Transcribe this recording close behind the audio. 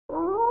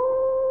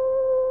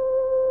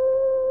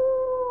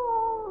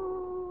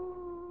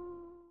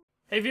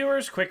Hey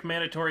viewers, quick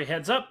mandatory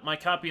heads up. My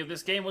copy of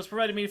this game was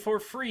provided me for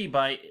free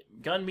by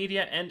Gun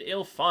Media and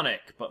Ilphonic,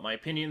 but my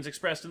opinions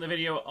expressed in the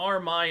video are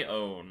my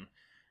own.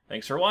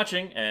 Thanks for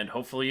watching, and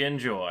hopefully you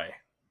enjoy.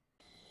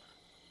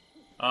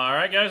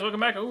 Alright guys,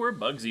 welcome back. Oh, we're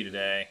Bugsy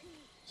today.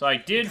 So I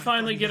did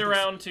finally get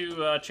around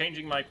to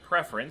changing my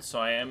preference, so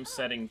I am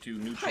setting to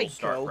neutral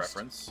start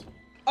preference.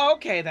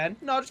 Okay then.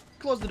 No, just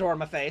close the door in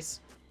my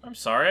face. I'm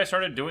sorry, I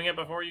started doing it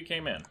before you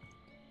came in.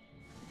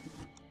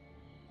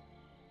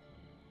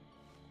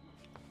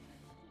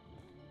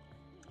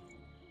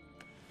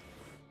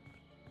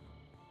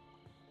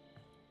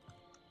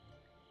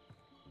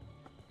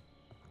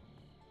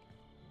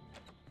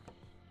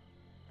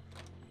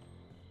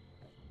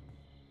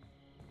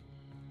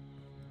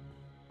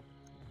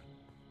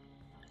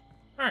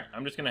 Alright,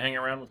 I'm just gonna hang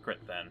around with Crit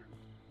then.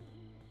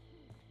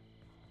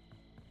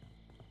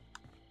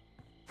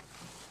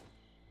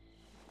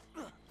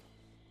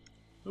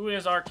 Who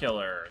is our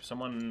killer?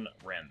 Someone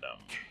random.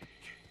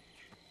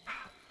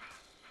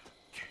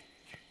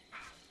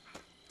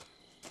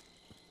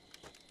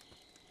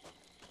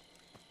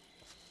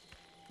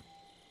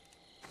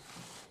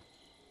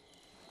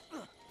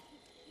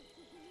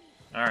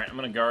 Alright, I'm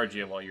gonna guard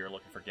you while you're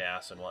looking for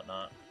gas and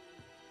whatnot.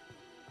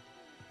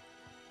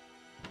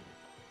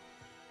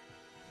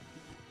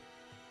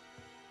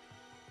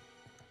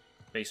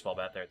 Baseball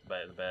bat there at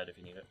the bed if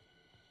you need it.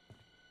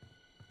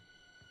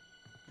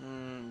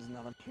 There's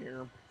nothing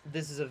here.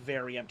 This is a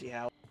very empty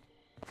house.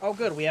 Oh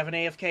good, we have an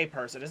AFK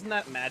person. Isn't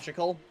that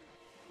magical?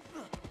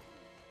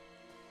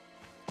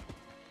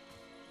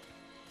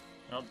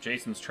 Well,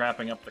 Jason's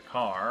trapping up the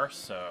car,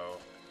 so...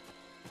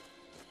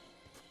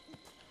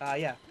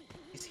 Yeah.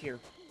 He's here.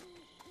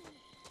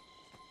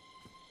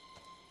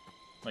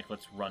 Like,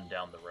 let's run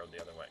down the road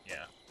the other way.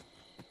 Yeah.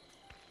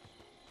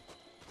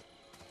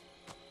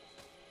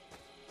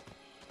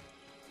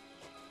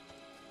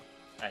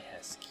 I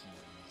has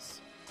keys.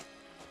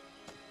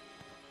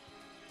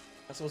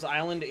 So his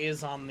island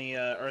is on the,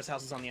 or his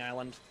house is on the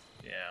island.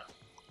 Yeah.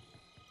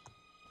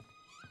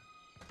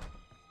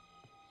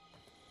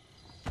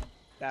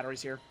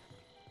 Batteries here.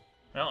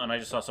 Well, and I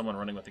just saw someone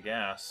running with the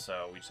gas,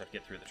 so we just have to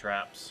get through the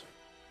traps.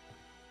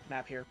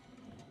 Map here.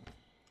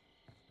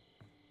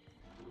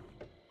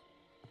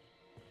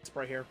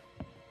 Spray here.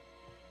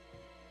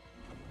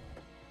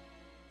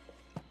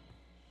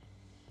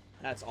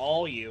 That's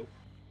all you.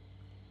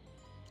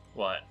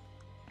 What?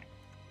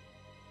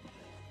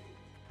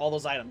 All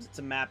those items. It's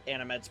a map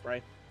and a med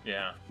spray.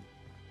 Yeah.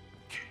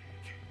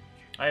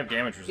 I have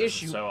damage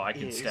resistance, so I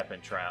can step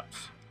in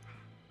traps.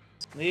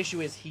 The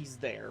issue is he's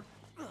there.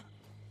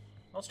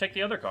 Let's take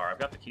the other car. I've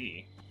got the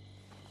key.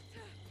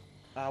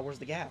 Where's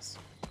the gas?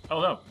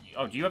 Oh, no.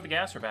 Oh, do you have the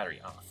gas or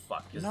battery? Oh,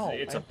 fuck. No,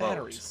 it's I a have boat,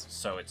 batteries.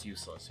 so it's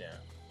useless, yeah.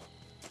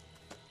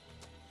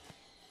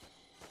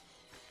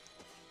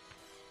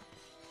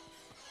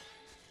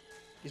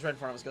 He's right in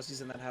front of us. Ghost,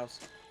 he's in that house.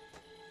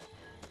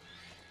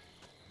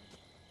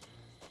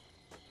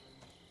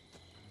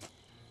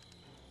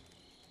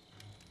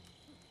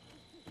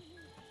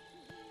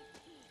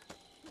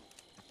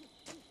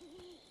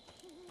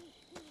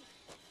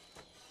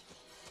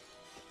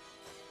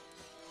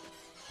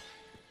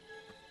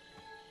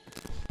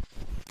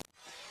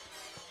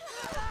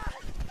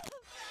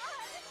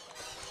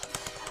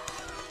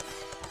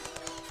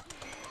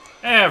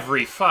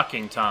 Every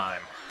fucking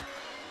time.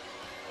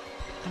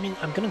 I mean,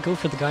 I'm gonna go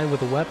for the guy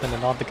with a weapon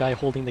and not the guy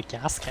holding the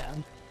gas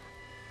can.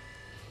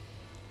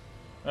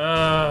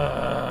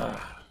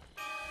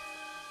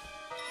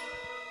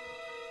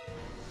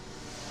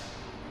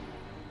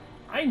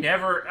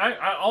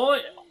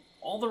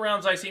 All the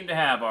rounds I seem to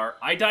have are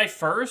I die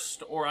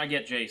first or I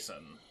get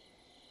Jason.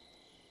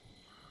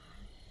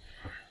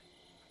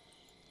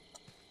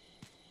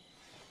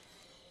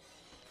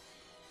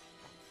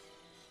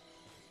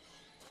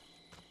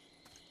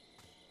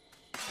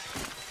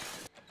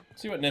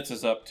 See what Nitz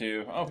is up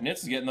to. Oh, Nitz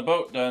is getting the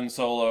boat done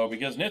solo,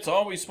 because Nitz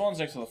always spawns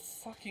next to the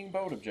fucking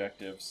boat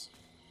objectives.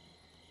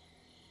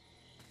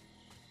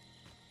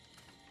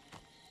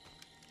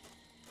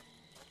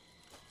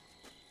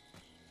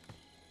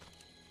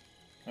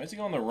 Why is he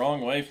going the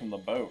wrong way from the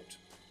boat?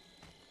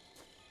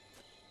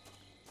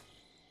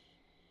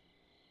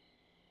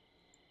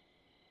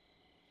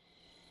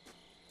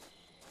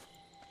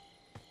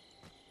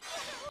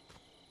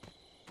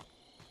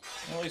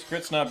 Well, at least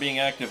Crit's not being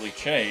actively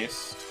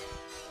chased.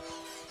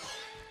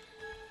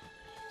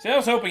 See, I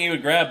was hoping he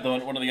would grab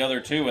one of the other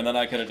two, and then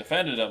I could have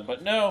defended him.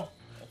 But no,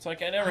 it's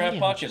like I never have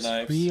pocket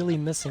knives. Really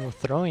missing with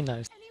throwing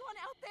knives. Anyone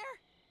out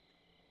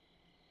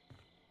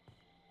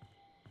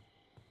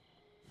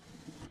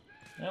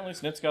there? Well, at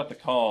least Nit's got the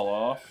call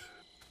off.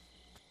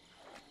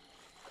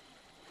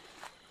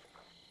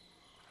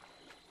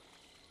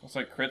 Looks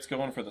like Crit's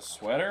going for the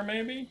sweater,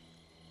 maybe?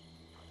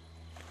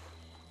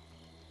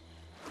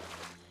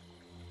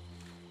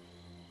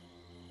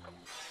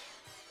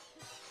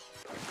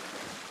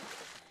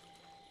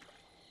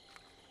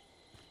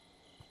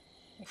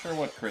 Not sure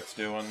what Crit's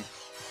doing.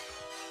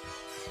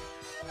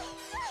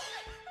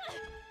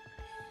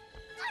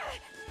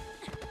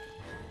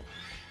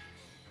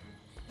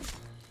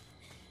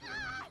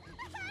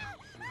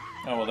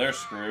 Oh, well, they're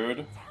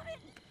screwed.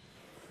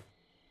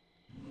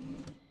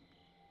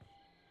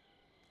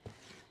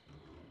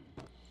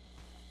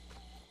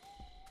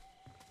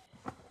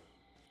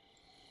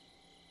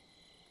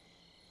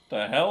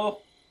 The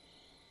hell?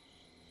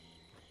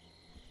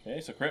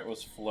 Okay, so Crit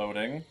was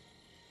floating.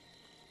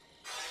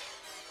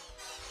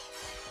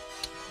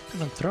 I'm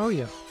gonna throw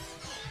you.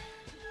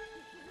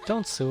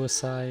 Don't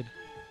suicide.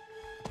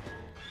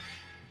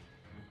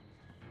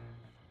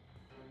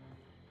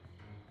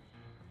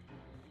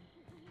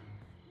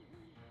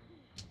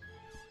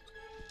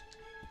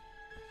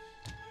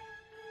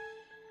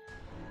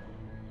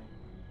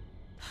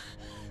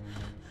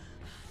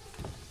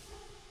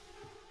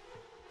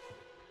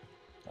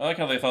 I like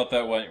how they thought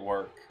that might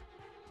work.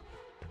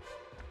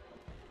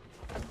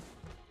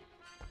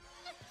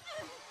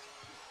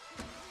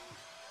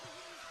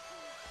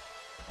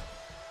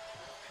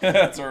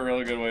 That's a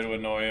really good way to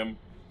annoy him.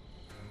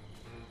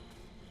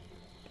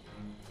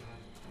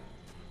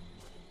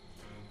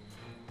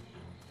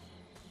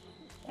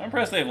 I'm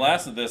impressed they've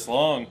lasted this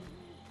long.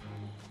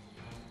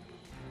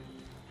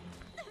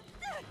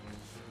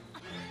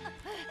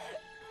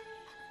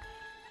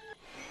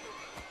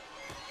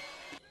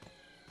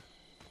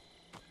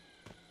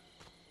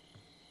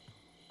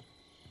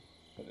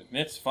 But did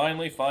Nits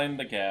finally find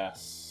the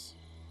gas?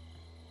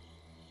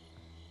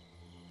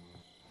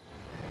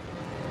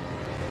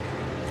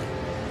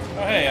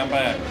 Oh hey, I'm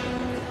back.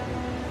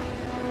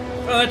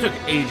 Well, that took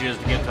ages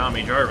to get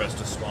Tommy Jarvis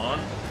to spawn.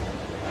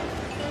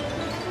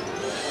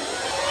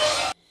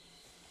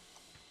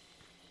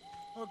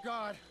 Oh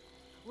God,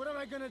 what am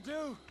I gonna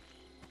do?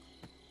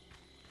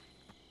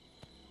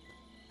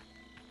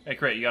 Hey,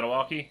 Crit, you got a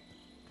walkie?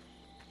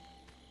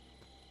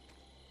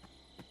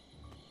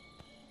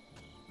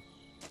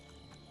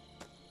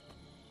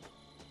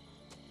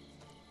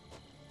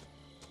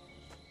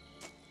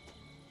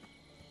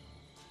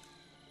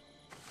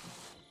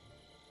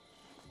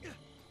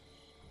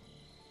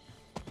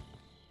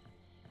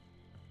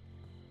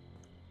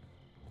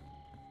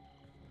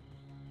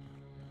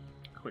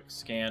 Quick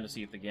scan to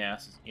see if the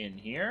gas is in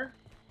here.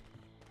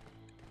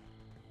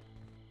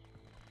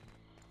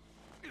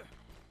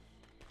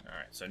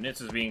 Alright, so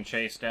Nits is being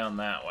chased down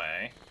that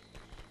way.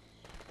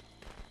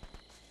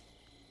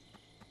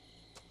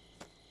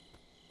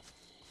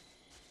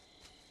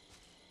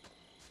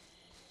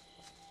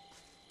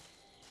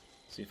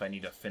 See if I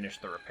need to finish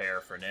the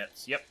repair for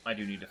Nits. Yep, I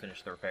do need to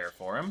finish the repair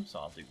for him, so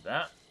I'll do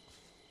that.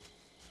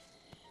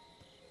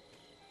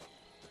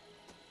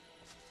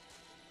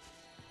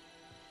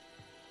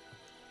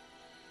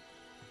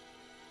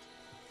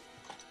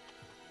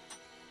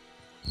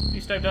 At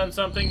least I've done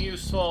something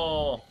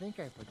useful. I think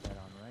I put that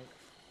on right.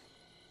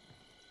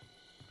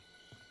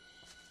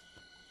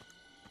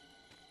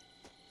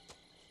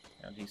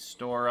 Did he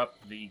store up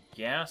the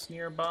gas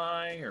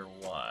nearby, or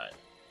what?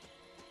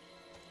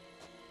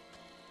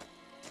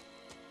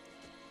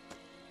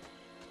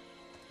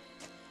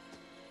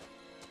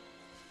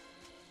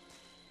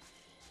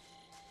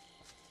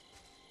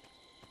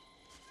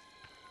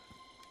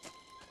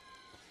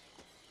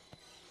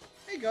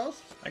 Hey,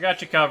 Ghost. I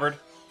got you covered.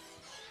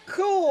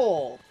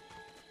 Cool!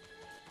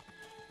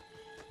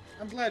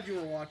 I'm glad you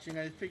were watching.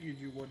 I figured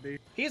you would be.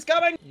 He's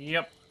coming!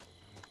 Yep.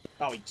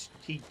 Oh,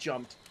 he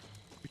jumped.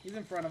 He's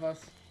in front of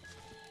us.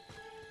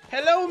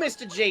 Hello,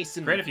 Mr.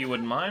 Jason! Great if you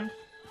wouldn't mind.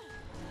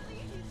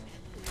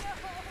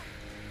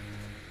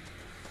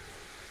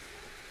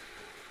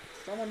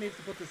 Someone needs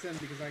to put this in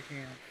because I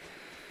can't.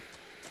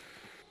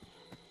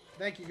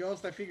 Thank you,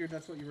 Ghost. I figured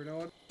that's what you were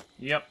doing.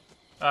 Yep.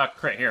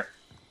 Crit, here.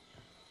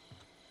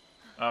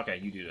 Okay,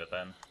 you do that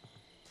then.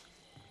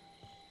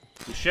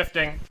 He's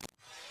shifting.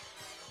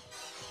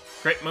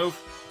 Crit, move.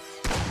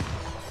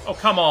 Oh,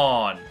 come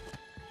on!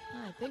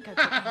 I think I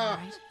put that on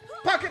right.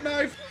 Pocket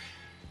knife!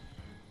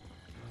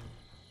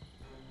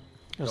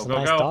 It was Go, a go,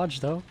 nice go. dodge,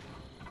 though.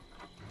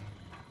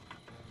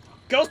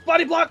 Ghost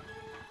body block!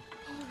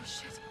 Oh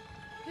shit.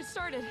 It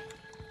started.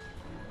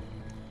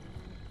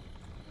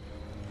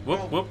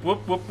 Whoop, whoop,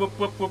 whoop, whoop, whoop,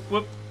 whoop, whoop,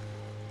 whoop.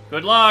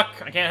 Good luck!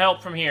 I can't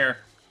help from here.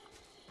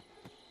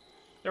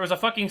 There was a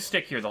fucking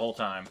stick here the whole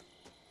time.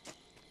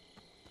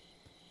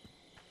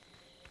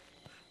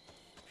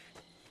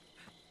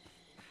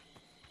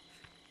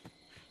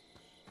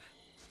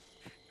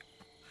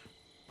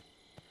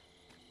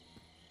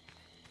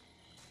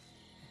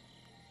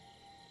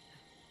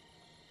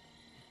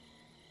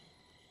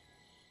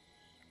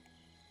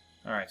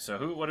 Alright, so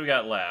what do we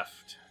got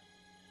left?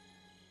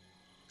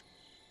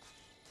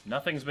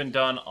 Nothing's been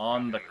done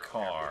on the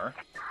car.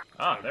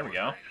 Ah, there we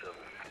go.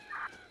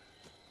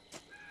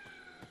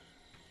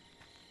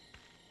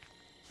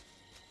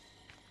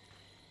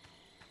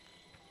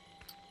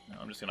 Now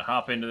I'm just gonna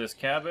hop into this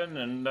cabin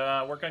and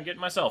work on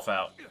getting myself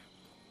out.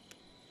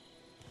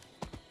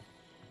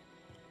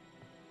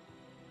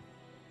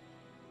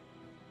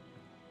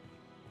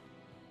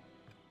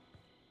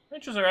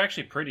 Wrenches are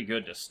actually pretty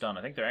good to stun.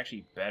 I think they're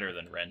actually better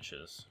than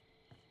wrenches.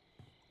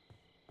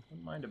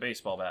 Wouldn't mind a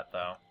baseball bat,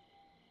 though.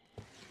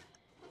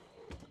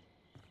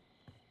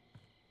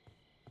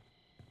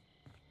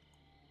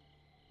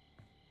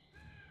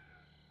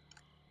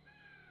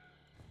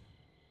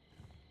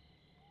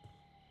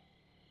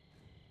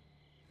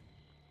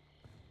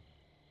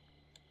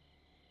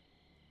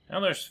 Now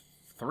there's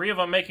 3 of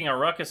them making a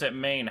ruckus at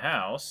main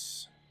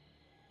house.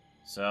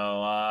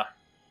 So,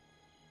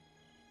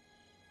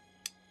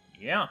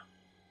 yeah.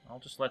 I'll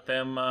just let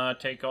them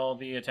take all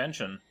the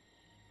attention.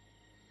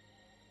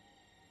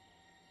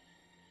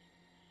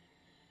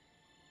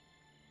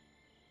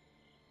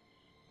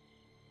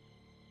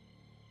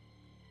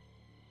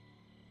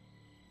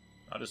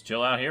 I'll just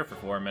chill out here for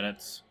 4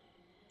 minutes.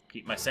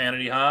 Keep my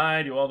sanity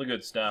high, do all the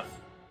good stuff.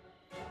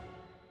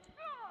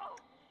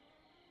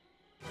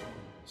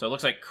 So it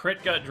looks like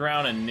Crit got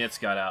drowned and Nitz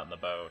got out in the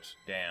boat.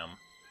 Damn.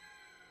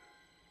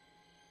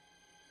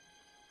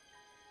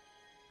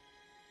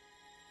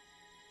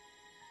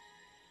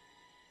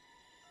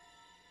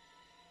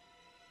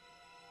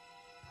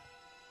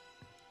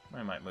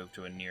 I might move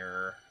to a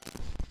nearer.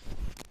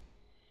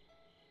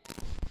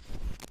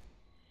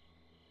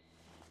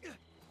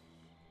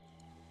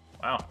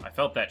 Wow, I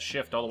felt that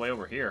shift all the way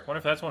over here. What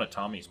if that's one of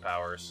Tommy's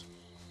powers?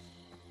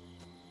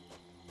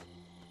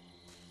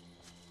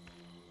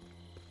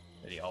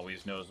 That he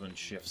always knows when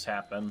shifts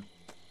happen.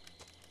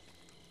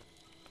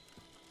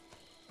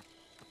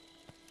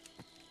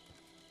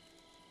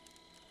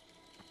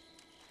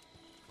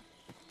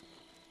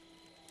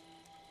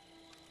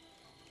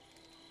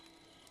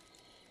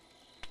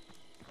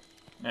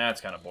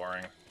 That's kind of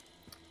boring.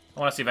 I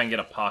want to see if I can get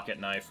a pocket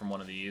knife from one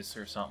of these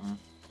or something.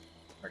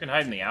 Or I can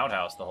hide in the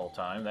outhouse the whole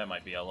time. That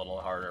might be a little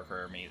harder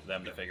for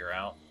them to figure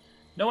out.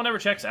 No one ever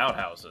checks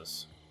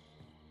outhouses.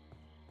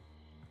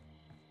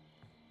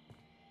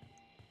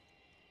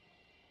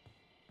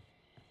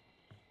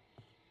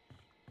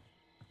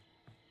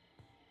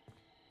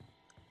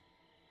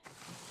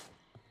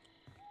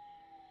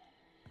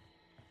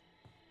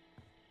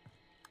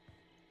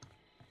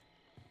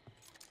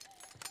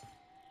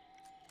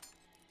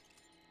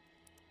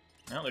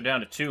 Well, they're down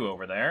to 2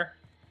 over there.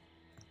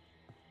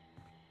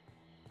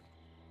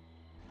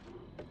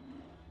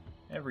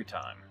 Every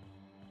time.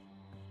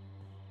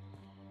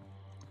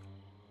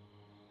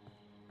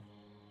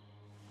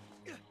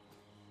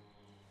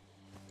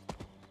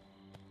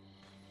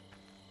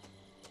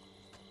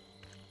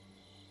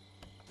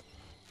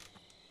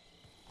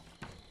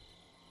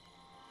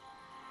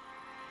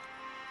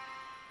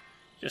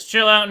 Just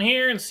chill out in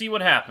here and see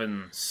what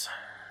happens.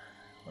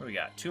 What do we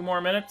got? 2 more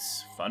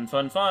minutes? Fun,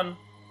 fun, fun.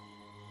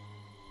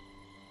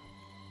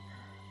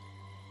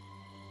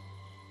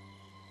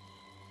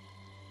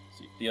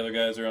 See if the other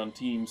guys are on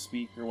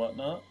TeamSpeak or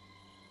whatnot.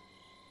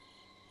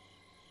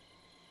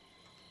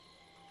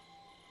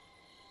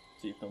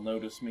 See if they'll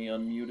notice me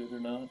unmuted or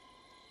not.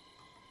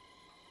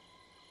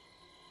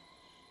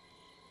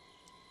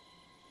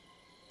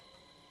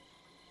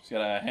 Just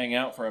gotta hang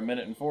out for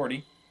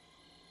 1:40.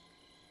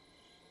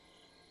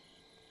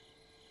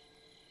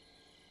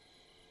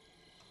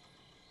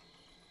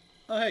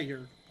 Oh, hey,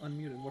 you're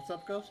unmuted. What's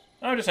up, Ghost?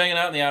 I'm just hanging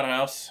out in the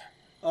outhouse.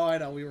 Oh, I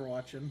know. We were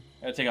watching.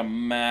 I gotta take a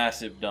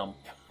massive dump.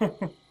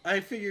 I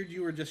figured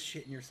you were just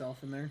shitting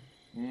yourself in there.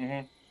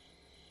 Mm-hmm.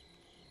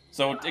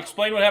 So,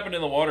 explain what happened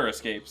in the water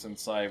escape,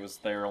 since I was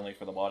there only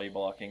for the body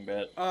blocking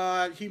bit.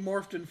 He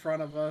morphed in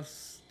front of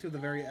us to the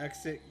very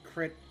exit.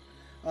 Crit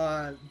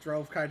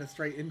drove kind of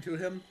straight into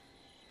him.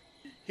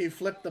 He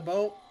flipped the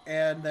boat,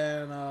 and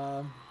then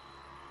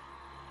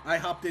I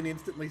hopped in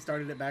instantly,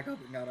 started it back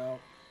up, and got out.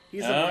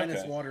 He's a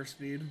minus water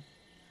speed.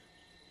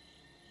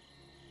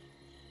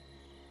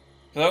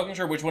 Because I wasn't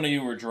sure which one of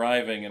you were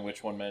driving and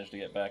which one managed to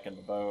get back in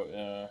the boat.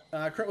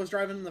 Crit was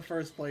driving in the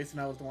first place, and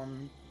I was the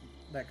one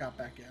that got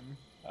back in.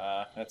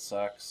 That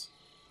sucks.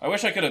 I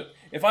wish I could have...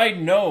 If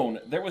I'd known,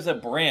 there was a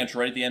branch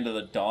right at the end of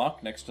the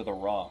dock next to the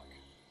rock.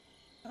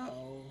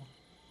 Oh.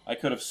 I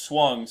could have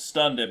swung,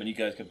 stunned him, and you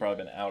guys could have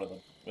probably been out of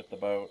with the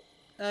boat.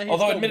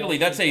 Although, admittedly,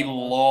 that's a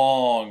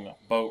long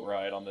boat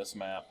ride on this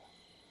map.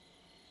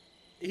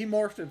 He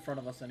morphed in front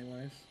of us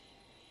anyways.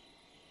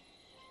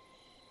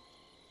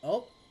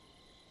 Oh.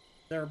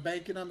 They're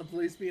banking on the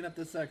police being at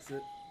this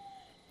exit.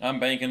 I'm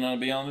banking on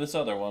being on this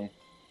other one.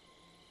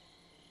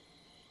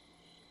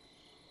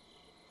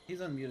 He's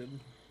unmuted.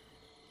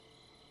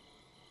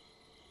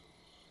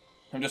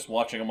 I'm just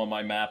watching him on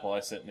my map while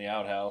I sit in the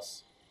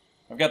outhouse.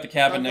 I've got the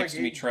cabin Sounds next like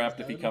to me Aiden's trapped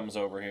if he dead. comes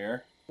over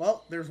here.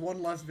 Well, there's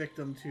one less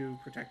victim to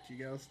protect you,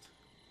 Ghost.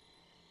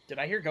 Did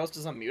I hear Ghost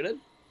is unmuted?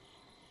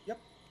 Yep.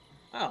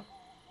 Oh.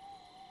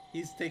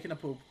 He's taking a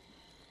poop.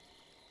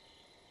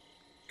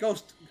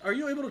 Ghost, are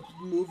you able to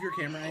move your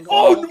camera angle?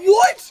 Oh,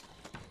 what?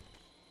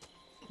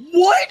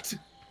 What?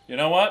 You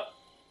know what?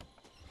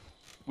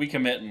 We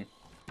committing.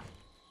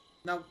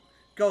 Now,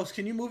 Ghost,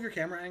 can you move your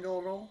camera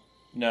angle at all?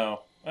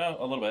 No. Well,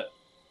 a little bit.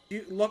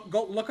 You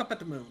look up at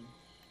the moon.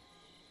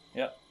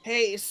 Yep.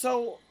 Hey,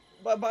 so,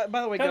 by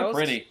the way, Kind of Ghost.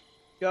 pretty.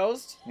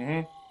 Ghost.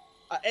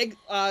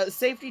 Mm-hmm.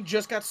 Safety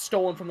just got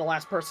stolen from the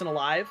last person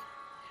alive.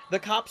 The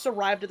cops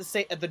arrived at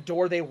the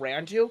door they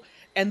ran to,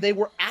 and they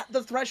were at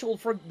the threshold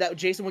for that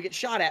Jason would get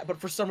shot at, but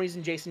for some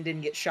reason Jason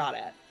didn't get shot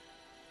at.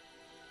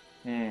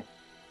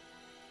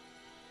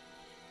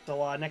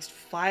 So next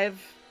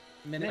 5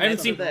 minutes I haven't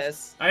seen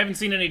this. I haven't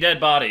seen any dead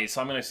bodies,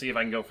 so I'm gonna see if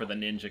I can go for the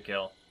ninja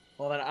kill.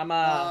 Well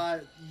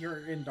then,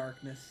 You're in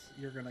darkness.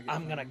 You're gonna get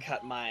I'm gonna found.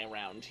 cut my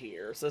round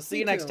here. So see Me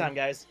you next too. time,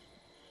 guys.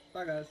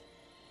 Bye, guys.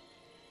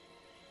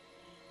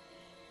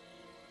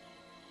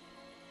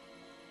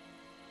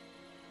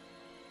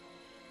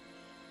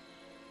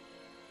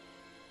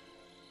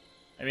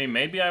 I mean,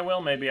 maybe I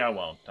will, maybe I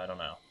won't. I don't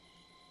know.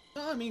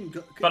 No, I mean,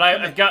 But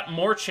I've got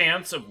more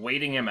chance of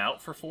waiting him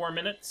out for 4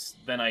 minutes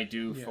than I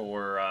do Yeah.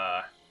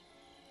 for,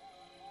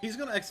 He's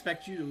gonna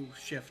expect you to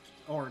shift,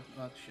 or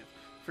not shift,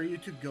 for you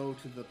to go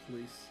to the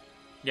police.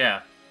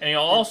 Yeah. And he'll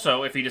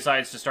also, if he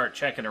decides to start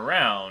checking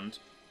around,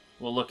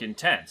 will look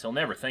intense. He'll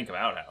never think of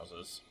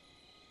outhouses.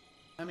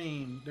 I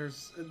mean,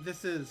 this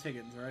is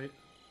Higgins, right?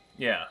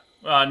 Yeah.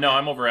 No,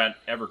 I'm over at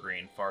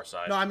Evergreen, far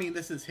side. No, I mean,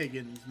 this is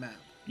Higgins' map.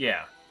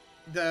 Yeah.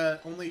 The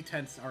only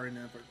tents are in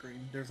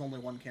Evergreen. There's only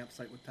one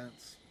campsite with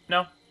tents.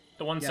 No.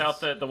 The one Yes. south,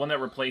 the one that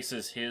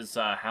replaces his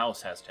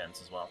house has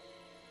tents as well.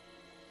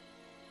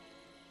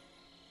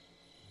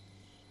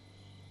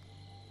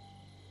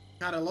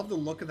 God, I love the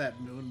look of that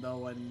moon, though,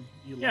 when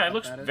you look Yeah, it up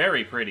looks at it.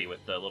 very pretty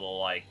with the little,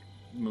 like,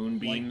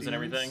 moonbeams Light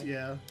and beams, everything.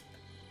 Yeah.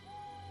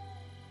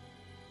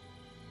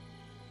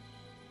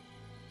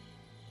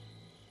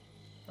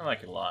 I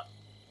like it a lot.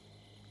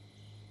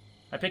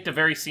 I picked a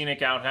very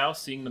scenic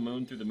outhouse, seeing the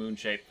moon through the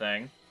moon-shaped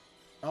thing.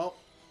 Oh.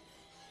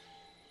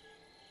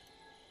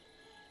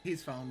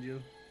 He's found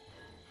you.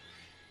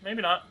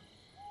 Maybe not.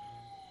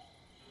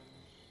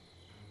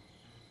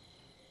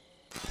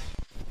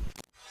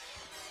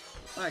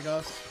 Hi,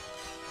 Ghost.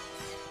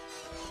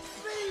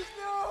 Please,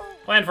 no!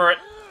 Plan for it.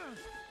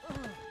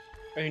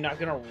 Are you not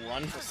gonna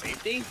run for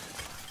safety?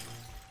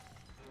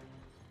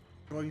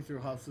 Going through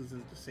houses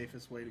is the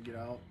safest way to get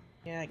out.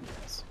 Yeah, I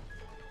guess.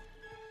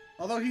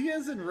 Although he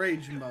is in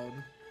rage mode.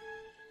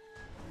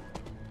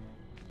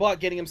 But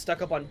getting him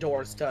stuck up on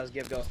doors does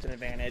give Ghost an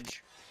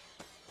advantage.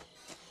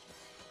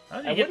 How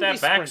did I you get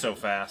wouldn't that be back so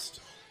sprinting. fast?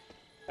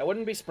 I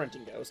wouldn't be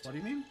sprinting, Ghost. What do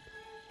you mean?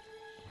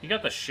 You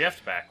got the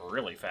shift back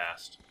really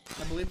fast.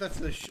 I believe that's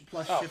the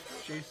plus Oh.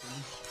 shift Jason.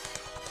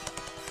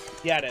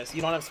 Yeah, it is.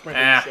 You don't have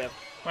sprinting Ah. shift.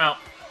 Well,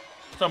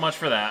 so much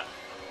for that.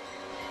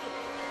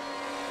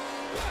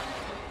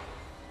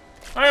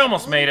 I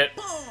almost made it,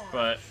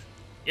 but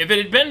if it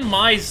had been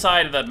my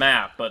side of the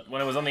map, but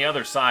when it was on the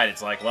other side,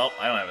 it's like, well,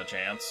 I don't have a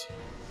chance.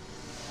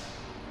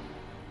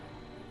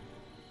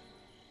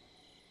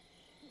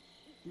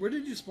 Where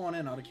did you spawn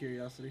in, out of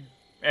curiosity?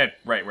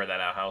 Right where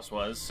that outhouse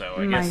was, so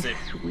I My guess it...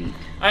 sweet.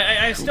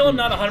 I still am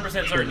not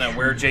 100% certain that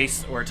where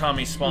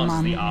Tommy spawns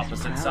is the Mommy's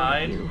opposite proud of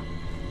side. you.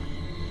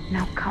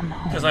 Now come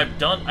home. Because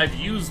I've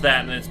used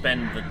that and it's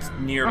been the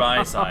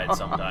nearby side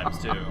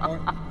sometimes too.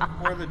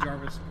 Or the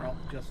Jarvis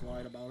just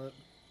lied about it.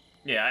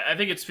 Yeah, I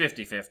think it's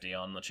 50-50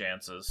 on the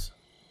chances.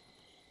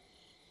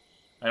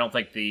 I don't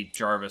think the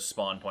Jarvis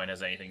spawn point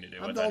has anything to do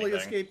I'm with the only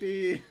anything.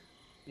 escapee.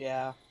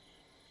 Yeah.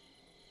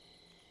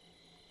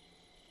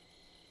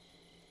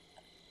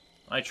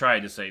 I tried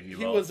to save you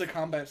He both. was a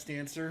combat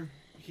stancer.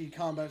 He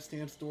combat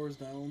stance doors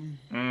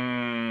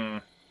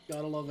down.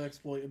 Gotta love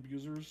exploit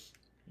abusers.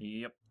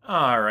 Yep.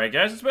 Alright,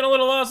 guys, it's been a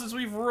little while since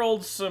we've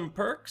rolled some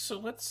perks, so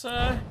let's,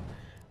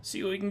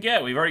 see what we can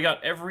get. We've already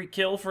got every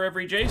kill for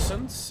every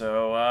Jason,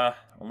 so,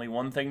 only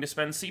one thing to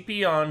spend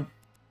CP on.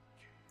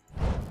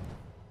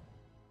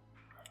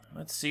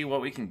 Let's see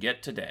what we can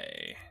get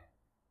today.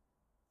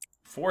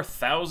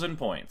 4,000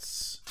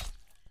 points.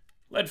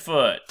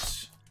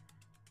 Leadfoot.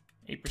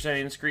 8%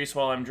 increase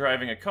while I'm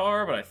driving a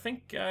car, but I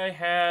think I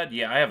had...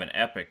 Yeah, I have an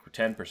epic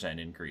 10%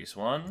 increase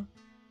one.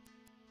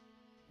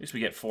 At least we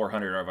get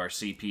 400 of our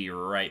CP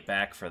right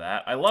back for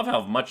that. I love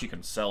how much you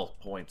can sell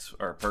points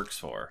or perks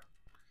for.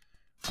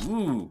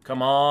 Ooh,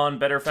 come on.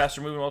 Better, faster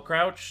movement while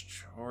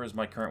crouched? Or is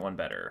my current one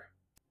better?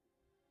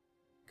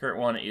 Current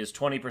one is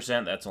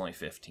 20%. That's only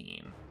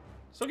 15.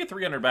 So I'll get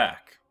 300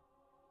 back.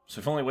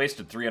 So we've only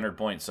wasted 300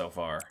 points so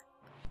far.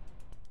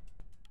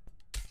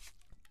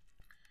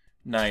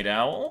 Night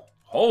Owl.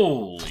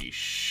 Holy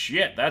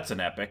shit, that's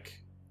an epic.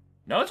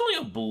 No, it's only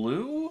a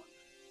blue?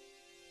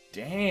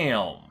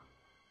 Damn.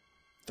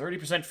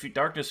 30%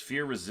 darkness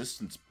fear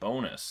resistance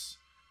bonus.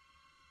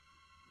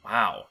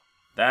 Wow.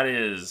 That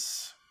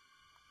is...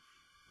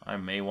 I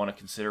may want to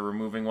consider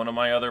removing one of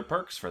my other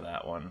perks for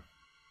that one.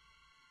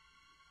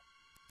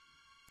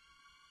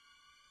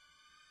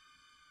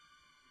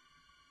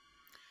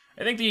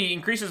 I think the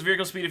increases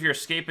vehicle speed if you're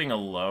escaping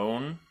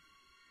alone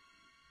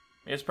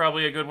is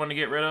probably a good one to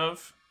get rid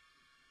of.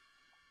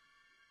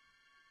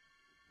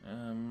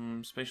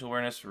 Spatial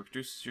awareness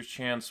reduces your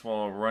chance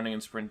while running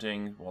and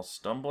sprinting while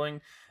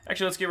stumbling.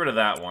 Actually, let's get rid of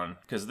that one,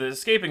 because the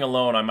escaping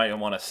alone I might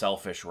want a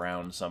selfish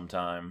round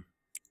sometime.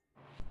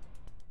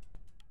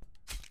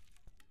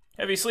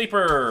 Heavy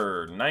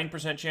Sleeper!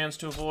 9% chance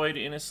to avoid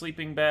in a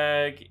sleeping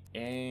bag,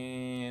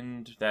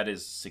 and that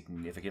is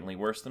significantly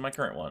worse than my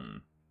current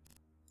one.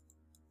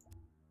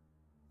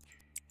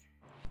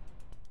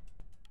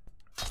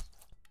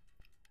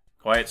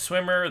 Quiet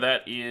Swimmer,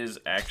 that is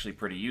actually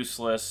pretty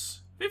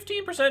useless.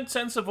 15%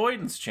 sense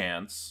avoidance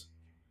chance.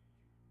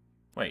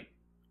 Wait.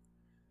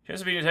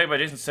 Chance of being attacked by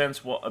Jason's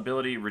sense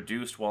ability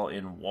reduced while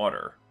in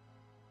water.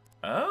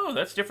 Oh,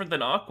 that's different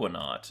than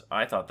Aquanaut.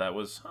 I thought that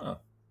was... Huh.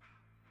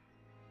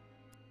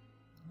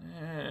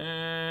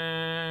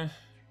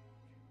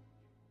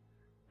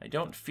 I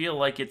don't feel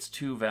like it's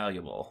too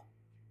valuable.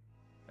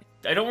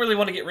 I don't really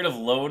want to get rid of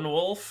Lone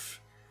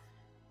Wolf.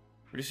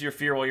 Reduce your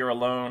fear while you're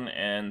alone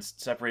and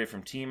separated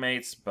from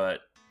teammates,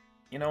 but...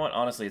 You know what?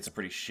 Honestly, it's a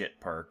pretty shit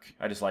perk.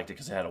 I just liked it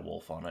because it had a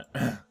wolf on it.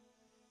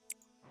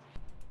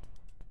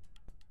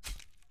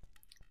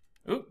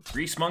 Ooh,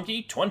 Grease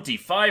Monkey,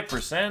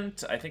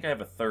 25%. I think I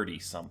have a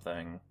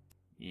 30-something.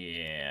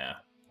 Yeah.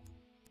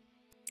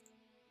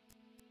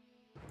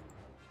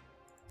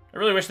 I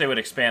really wish they would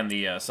expand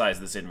the size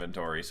of this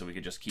inventory so we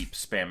could just keep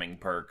spamming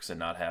perks and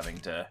not having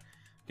to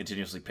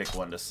continuously pick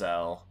one to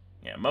sell.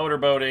 Yeah,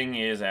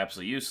 motorboating is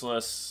absolutely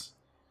useless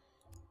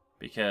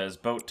because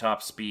boat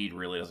top speed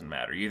really doesn't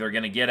matter. You're either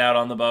going to get out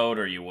on the boat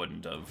or you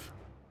wouldn't have.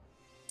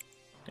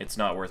 It's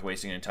not worth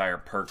wasting an entire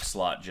perk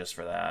slot just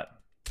for that.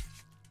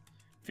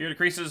 Fear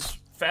decreases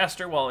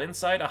faster while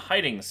inside a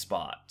hiding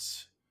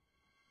spot.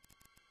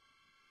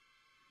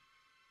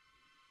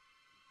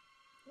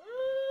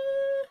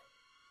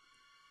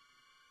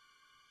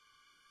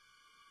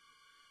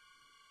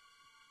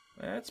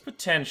 That's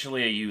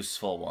potentially a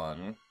useful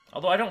one.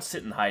 Although I don't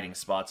sit in hiding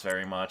spots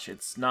very much.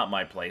 It's not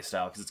my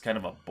playstyle, because it's kind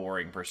of a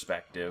boring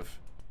perspective.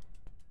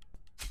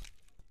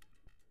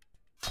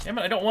 Damn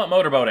it, I don't want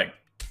motorboating.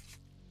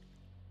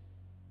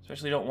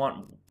 Especially don't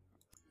want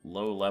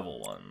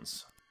low-level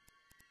ones.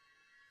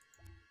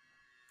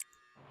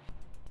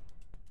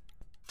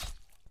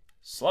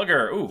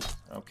 Slugger, ooh,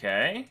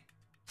 okay.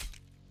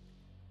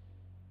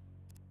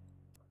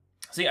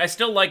 See, I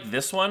still like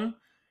this one,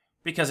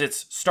 because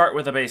it's start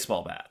with a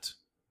baseball bat.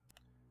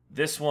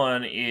 This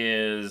one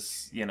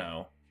is, you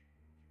know,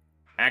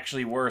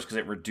 actually worse because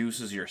it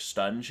reduces your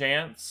stun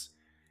chance,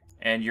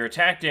 and your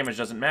attack damage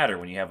doesn't matter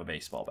when you have a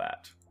baseball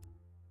bat.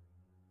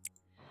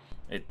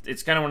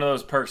 It's kind of one of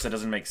those perks that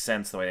doesn't make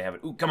sense the way they have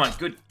it. Ooh, come on,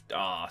 good.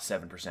 Ah,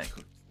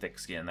 7% thick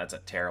skin. That's a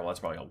terrible.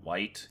 That's probably a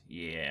white.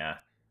 Yeah.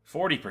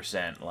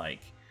 40%, like,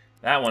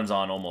 that one's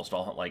on almost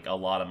all, like, a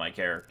lot of my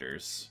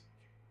characters.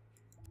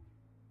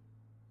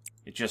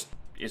 It just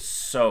is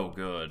so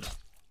good.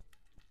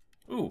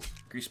 Ooh,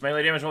 increased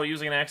melee damage while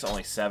using an axe,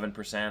 only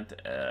 7%.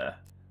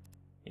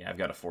 Yeah, I've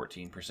got a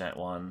 14%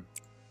 one.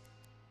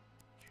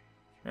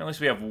 At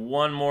least we have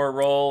one more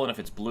roll, and if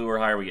it's blue or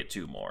higher, we get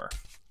 2 more.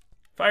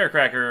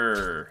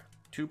 Firecracker,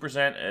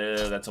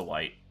 2%. That's a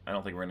white. I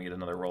don't think we're going to get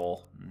another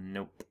roll.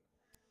 Nope.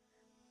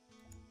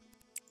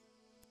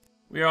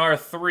 We are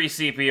 3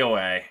 CP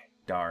away.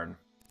 Darn.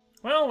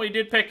 Well, we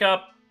did pick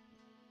up,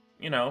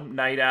 you know,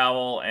 Night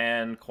Owl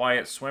and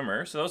Quiet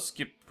Swimmer, so those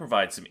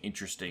provide some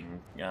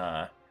interesting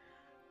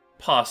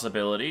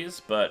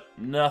possibilities, but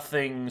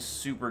nothing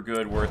super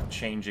good worth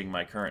changing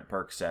my current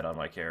perk set on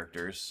my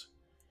characters.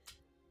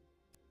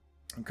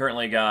 I'm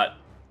currently got,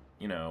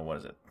 you know, what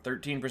is it,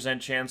 13%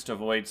 chance to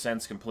avoid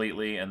sense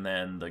completely, and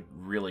then the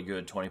really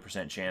good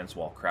 20% chance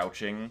while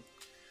crouching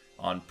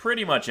on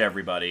pretty much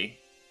everybody.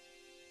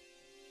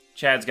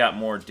 Chad's got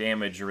more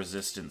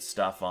damage-resistant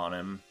stuff on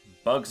him.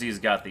 Bugsy's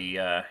got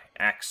the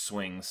axe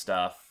swing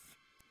stuff.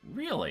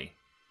 Really?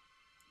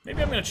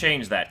 Maybe I'm going to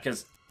change that,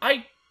 because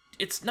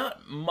it's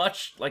not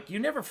much, like, you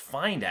never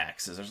find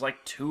axes. There's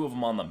like 2 of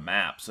them on the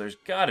map, so there's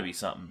got to be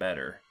something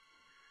better.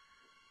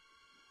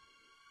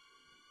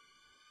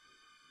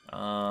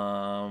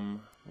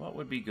 What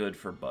would be good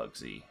for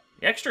Bugsy?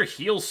 The extra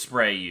heal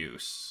spray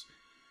use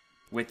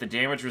with the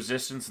damage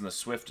resistance and the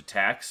swift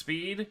attack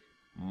speed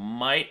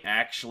might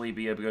actually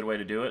be a good way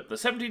to do it. The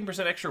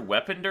 17% extra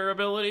weapon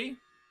durability,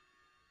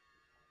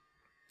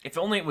 if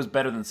only it was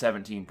better than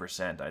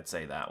 17%, I'd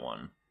say that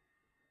one.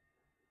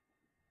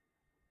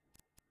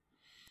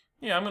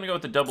 Yeah, I'm going to go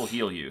with the double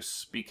heal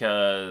use,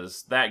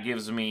 because that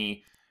gives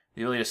me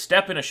the ability to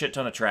step in a shit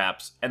ton of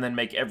traps, and then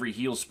make every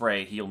heal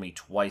spray heal me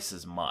twice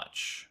as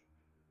much.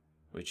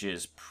 Which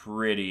is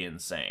pretty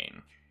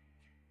insane.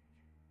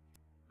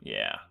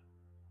 Yeah.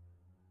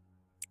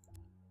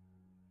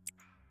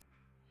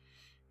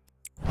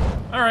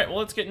 Alright, well,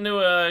 let's get into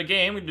a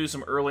game. We can do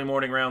some early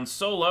morning rounds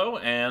solo,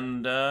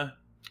 and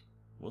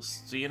we'll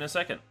see you in a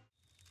second.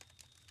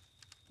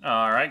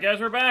 Alright, guys,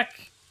 we're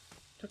back.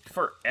 Took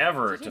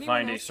forever to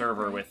find a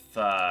server with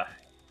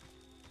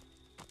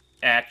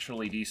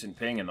actually decent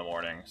ping in the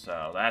morning,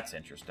 so that's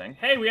interesting.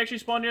 Hey, we actually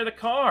spawned near the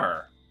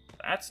car.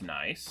 That's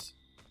nice.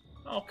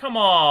 Oh, come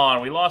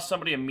on. We lost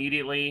somebody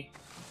immediately.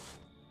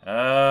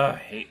 I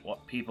hate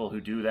people who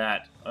do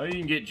that. I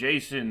didn't get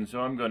Jason,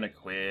 so I'm gonna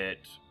quit.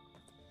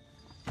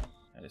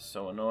 That is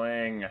so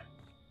annoying.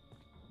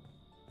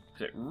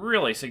 Because it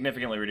really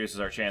significantly reduces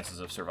our chances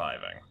of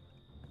surviving.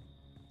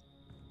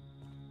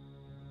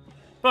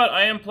 But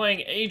I am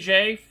playing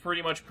AJ,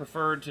 pretty much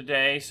preferred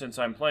today. Since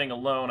I'm playing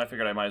alone, I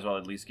figured I might as well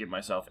at least give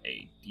myself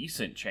a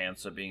decent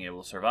chance of being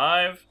able to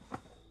survive.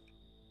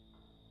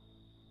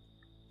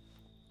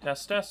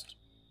 Test, test.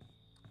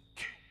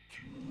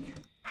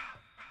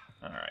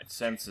 Alright,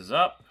 sense is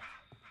up.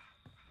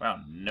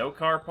 Wow, no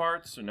car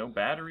parts or no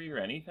battery or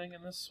anything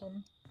in this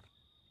one?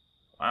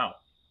 Wow,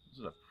 this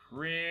is a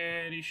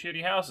pretty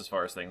shitty house as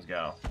far as things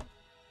go.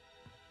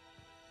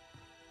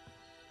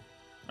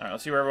 Alright,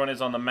 let's see where everyone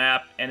is on the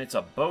map, and it's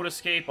a boat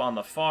escape on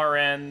the far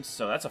end,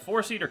 so that's a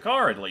 4-seater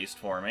car at least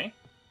for me.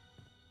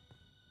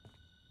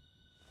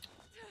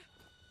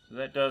 So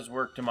that does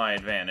work to my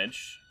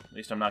advantage. At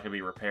least I'm not going to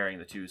be repairing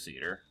the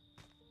 2-seater.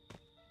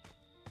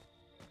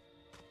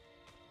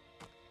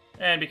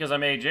 And because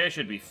I'm AJ, I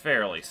should be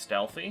fairly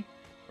stealthy.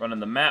 Running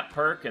the map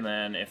perk, and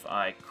then if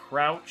I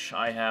crouch,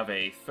 I have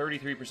a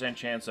 33%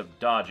 chance of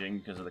dodging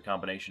because of the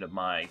combination of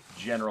my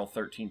general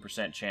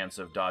 13% chance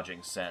of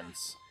dodging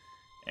sense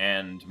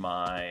and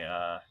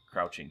my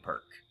crouching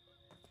perk,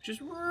 which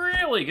is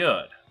really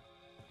good.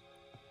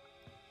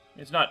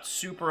 It's not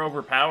super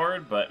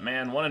overpowered, but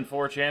man, 1 in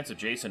 4 chance of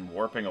Jason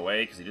warping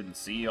away because he didn't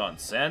see you on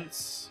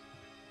sense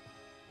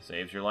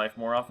saves your life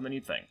more often than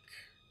you'd think.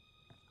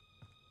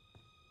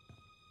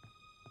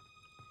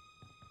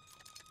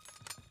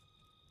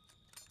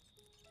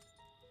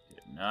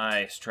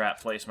 Nice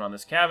trap placement on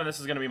this cabin. This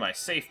is going to be my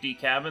safety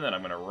cabin that I'm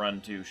going to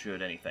run to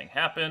should anything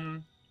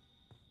happen.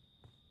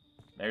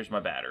 There's my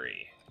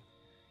battery.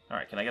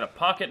 Alright, can I get a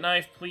pocket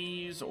knife,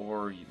 please?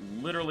 Or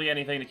literally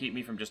anything to keep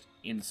me from just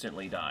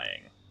instantly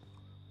dying?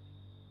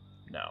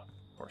 No,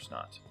 of course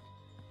not.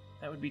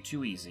 That would be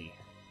too easy.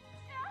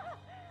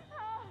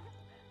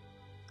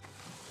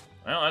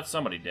 Well, that's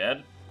somebody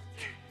dead.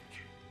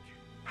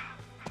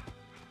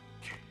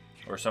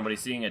 Or somebody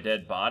seeing a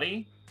dead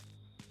body.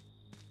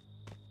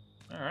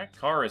 Alright,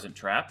 car isn't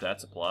trapped,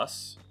 that's a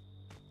plus.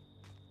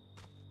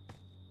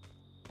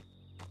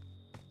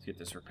 Let's get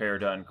this repair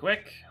done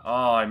quick.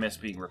 Oh, I miss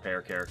being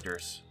repair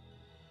characters.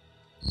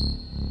 I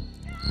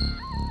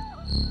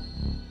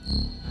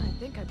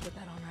think I put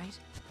that on right.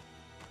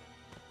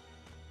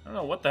 I don't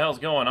know what the hell's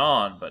going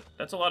on, but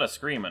that's a lot of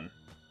screaming.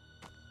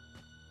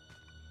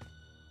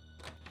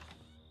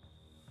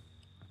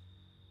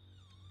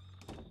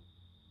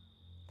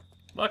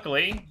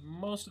 Luckily,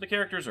 most of the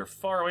characters are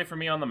far away from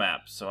me on the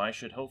map, so I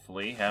should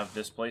hopefully have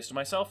this place to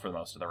myself for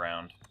most of the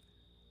round.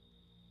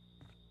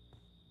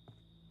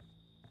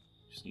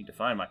 Just need to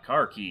find my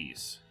car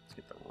keys. Let's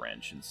get the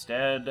wrench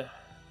instead.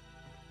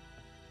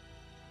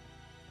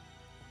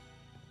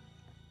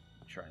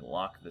 Try and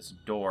lock this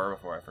door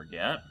before I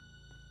forget.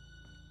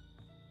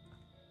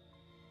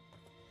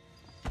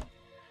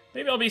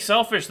 Maybe I'll be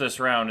selfish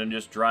this round and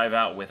just drive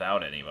out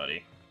without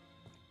anybody.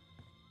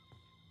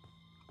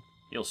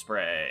 Heal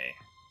spray.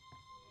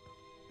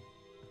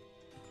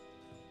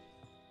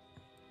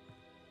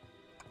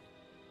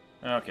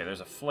 Okay, there's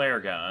a flare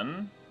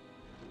gun.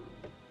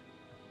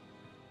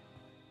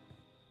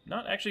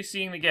 Not actually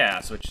seeing the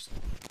gas, which...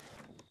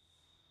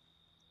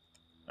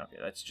 Okay,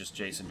 that's just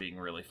Jason being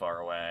really far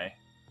away.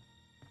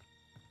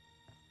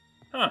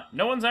 Huh,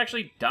 no one's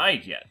actually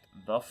died yet.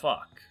 The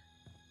fuck?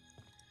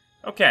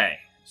 Okay,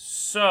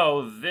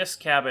 so this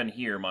cabin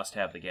here must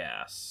have the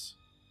gas.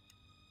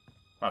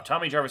 Wow,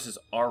 Tommy Jarvis is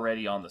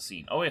already on the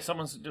scene. Oh yeah,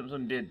 someone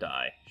did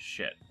die.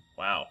 Shit.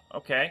 Wow,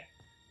 okay.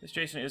 This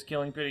Jason is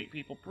killing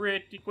people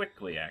pretty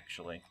quickly,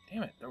 actually.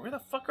 Damn it, where the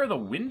fuck are the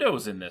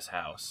windows in this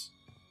house?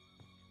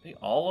 Are they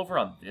all over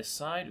on this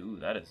side? Ooh,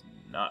 that is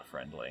not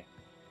friendly.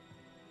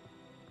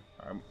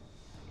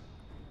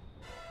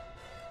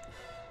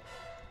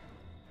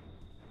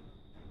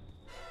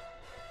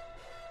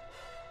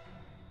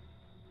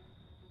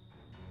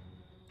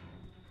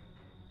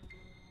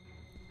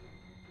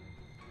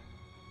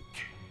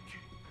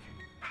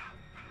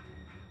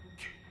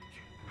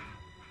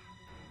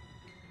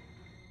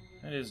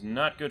 That is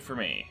not good for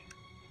me.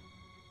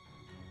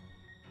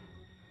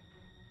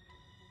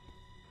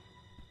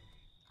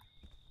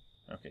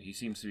 Okay, he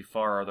seems to be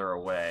farther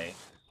away.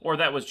 Or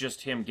that was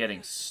just him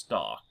getting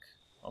stuck.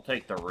 I'll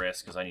take the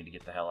risk, because I need to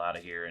get the hell out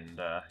of here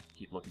and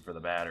keep looking for the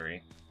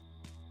battery.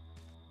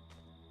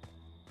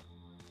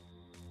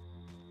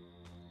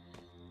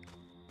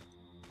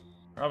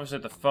 We're obviously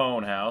at the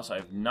phone house.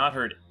 I've not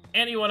heard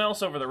anyone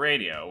else over the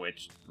radio,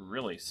 which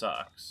really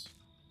sucks.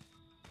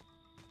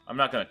 I'm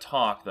not going to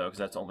talk, though, because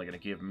that's only going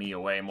to give me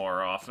away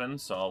more often,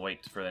 so I'll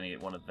wait for any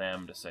one of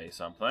them to say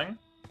something. I'm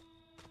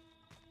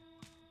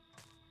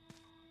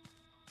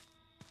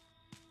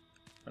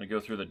going to go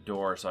through the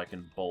door so I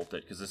can bolt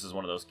it, because this is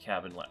one of those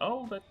cabin...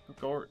 Oh, that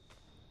door...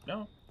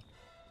 No.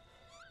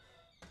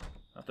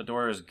 Not the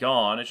door is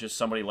gone, it's just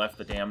somebody left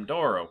the damn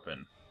door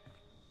open.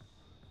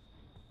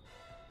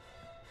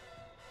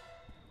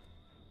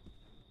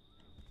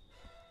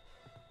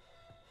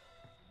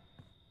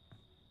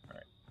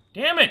 Alright.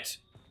 Damn it!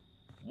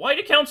 Why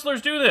do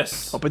counselors do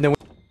this? Open the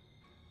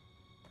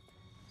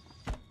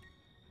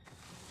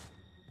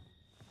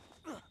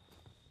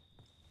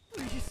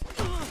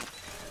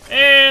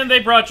And they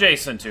brought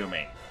Jason to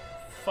me.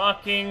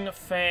 Fucking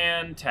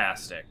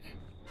fantastic.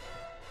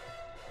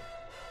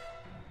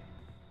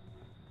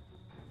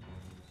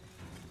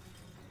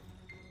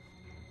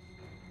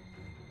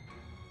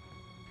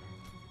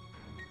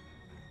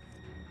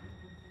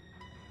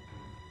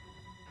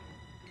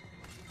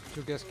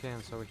 Two gas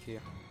cans over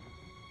here.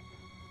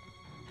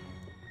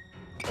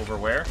 Over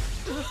where?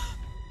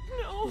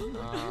 No.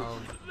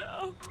 Um, No.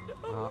 No,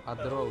 no. At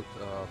the road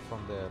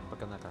from the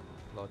Bacanaka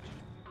Lodge.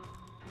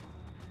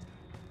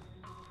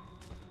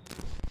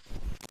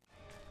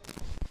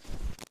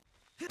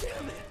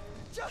 Damn it!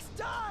 Just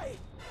die!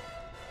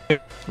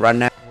 Run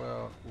now.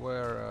 Well,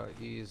 where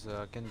is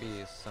can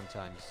be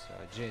sometimes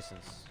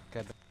Jason's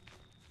cabin.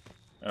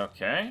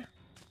 Okay.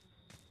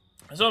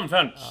 I still haven't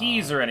found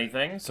keys or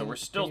anything, so we're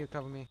Can still you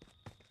cover me?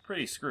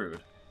 pretty screwed.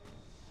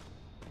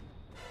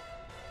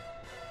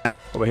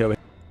 Over here.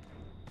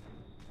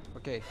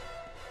 Okay.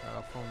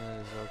 Phone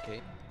is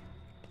okay.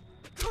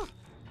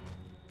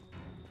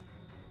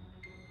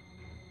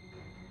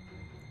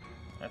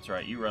 That's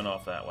right, you run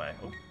off that way.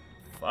 Oh,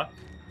 fuck.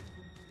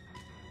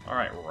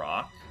 Alright,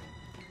 rock.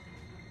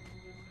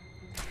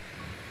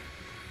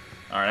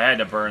 Alright, I had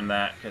to burn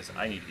that, because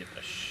I need to get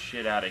the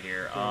shit out of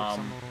here. Okay,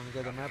 someone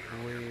get a map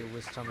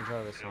with Tommy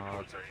Jarvis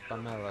on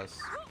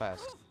Pamela's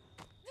Pass.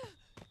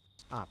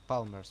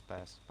 Palmer's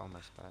Pass.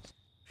 Palmer's Pass.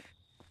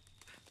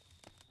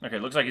 Okay,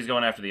 looks like he's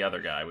going after the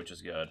other guy, which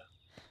is good.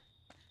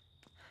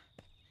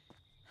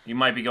 He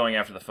might be going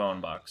after the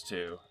phone box,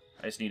 too.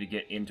 I just need to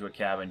get into a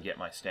cabin and get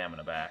my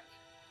stamina back.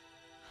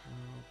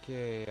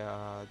 Okay,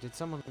 did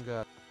someone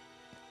got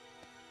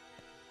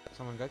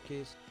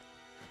keys?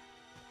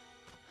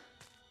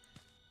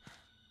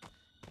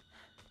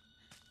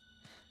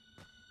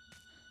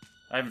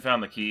 I haven't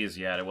found the keys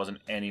yet. It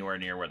wasn't anywhere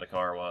near where the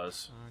car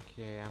was.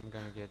 Okay, I'm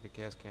gonna get the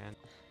gas can.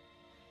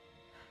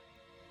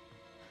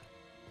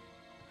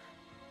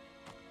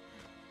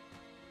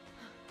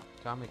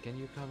 Tommy, can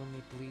you cover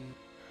me, please?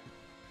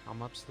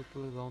 I'm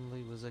absolutely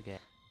lonely with a gas.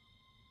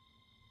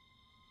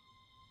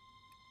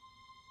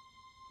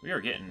 We are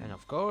getting... And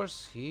of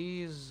course,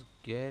 he's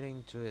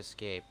getting to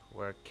escape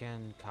where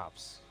Ken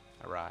cops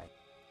arrive.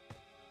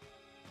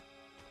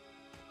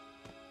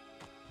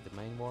 The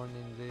main warning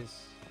in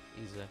this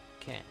is a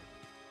Ken.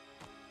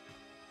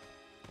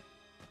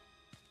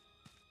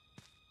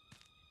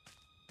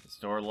 This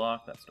door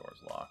locked? That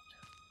door's locked.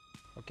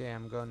 Okay,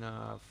 I'm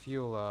gonna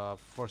fuel a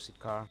 4-seat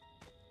car.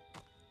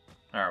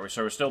 Alright,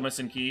 so we're still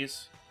missing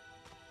keys?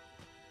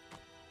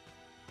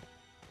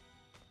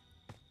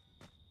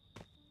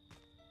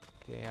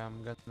 Okay,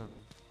 I'm gonna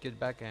get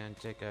back and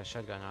take a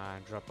shotgun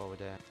and drop over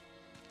there.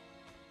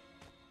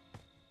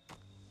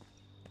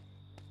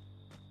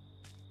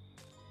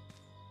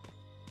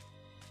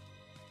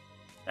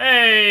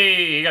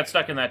 Hey! He got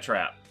stuck in that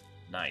trap.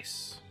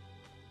 Nice.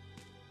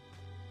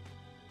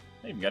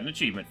 I even got an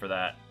achievement for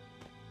that.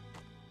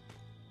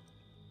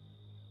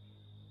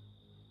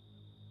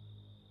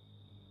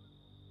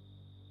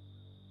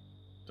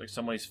 Looks like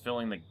somebody's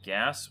filling the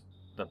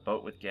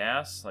boat with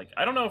gas. Like,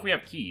 I don't know if we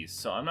have keys,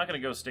 so I'm not going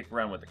to go stick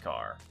around with the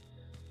car.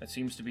 That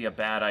seems to be a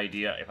bad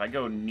idea. If I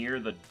go near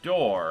the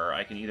door,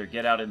 I can either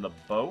get out in the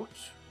boat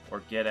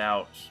or get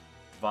out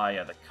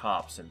via the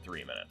cops in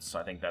 3 minutes. So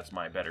I think that's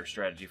my better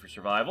strategy for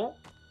survival.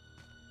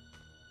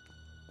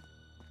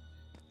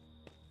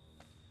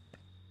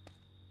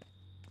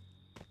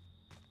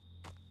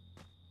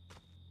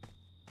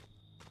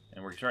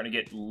 And we're starting to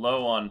get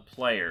low on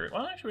players.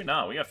 Well, actually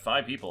not. We got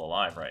 5 people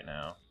alive right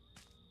now.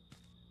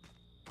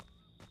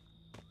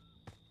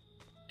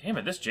 Damn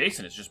it, this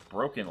Jason is just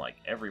broken like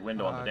every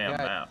window on the damn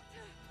map.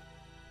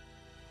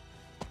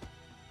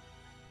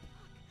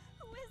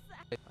 Who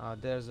is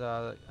that? There's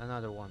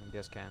another one,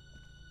 gas can.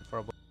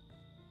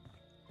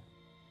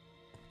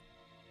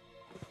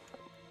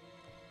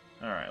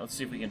 Alright, let's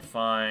see if we can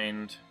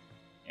find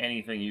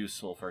anything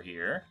useful for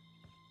here.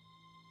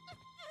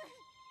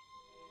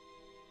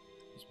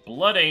 This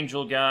Blood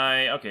Angel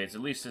guy. Okay, it's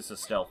at least it's a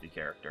stealthy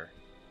character.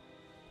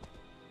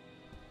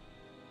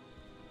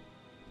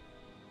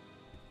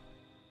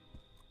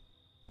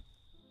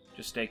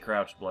 Just stay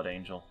crouched, Blood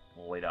Angel.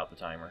 We'll wait out the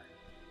timer.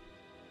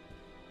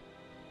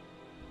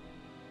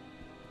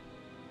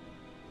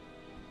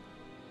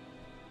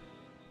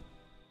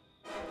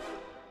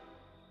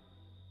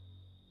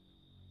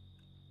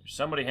 There's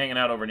somebody hanging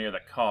out over near the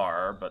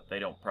car, but they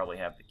don't probably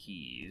have the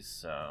keys,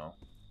 so...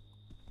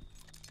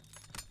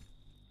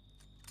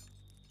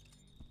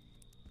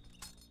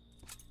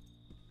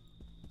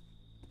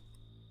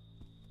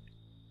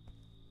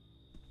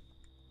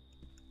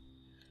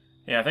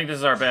 Yeah, I think this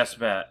is our best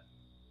bet.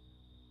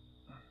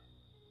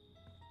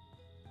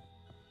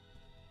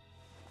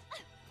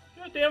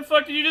 God damn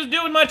fuck did you just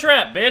do with my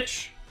trap,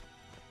 bitch?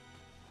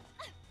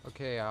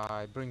 Okay,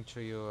 I bring to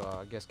you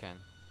a gas can.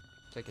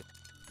 Take it.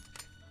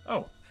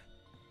 Oh.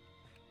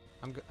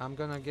 I'm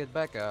gonna get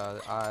back.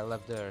 I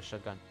left the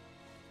shotgun.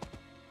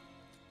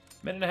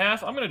 Minute and a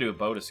half? I'm gonna do a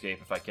boat escape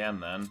if I can,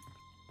 then.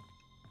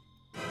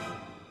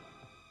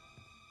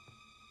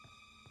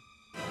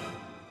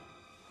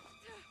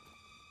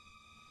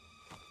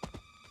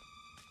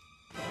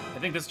 I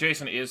think this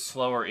Jason is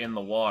slower in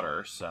the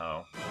water,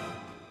 so...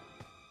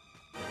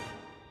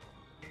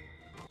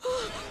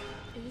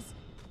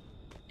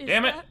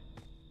 Damn it!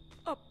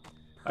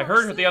 I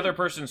heard the other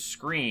person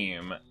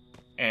scream,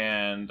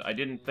 and I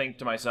didn't think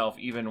to myself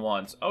even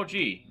once, oh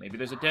gee, maybe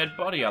there's a dead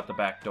body out the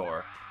back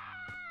door.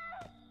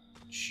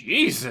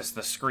 Jesus,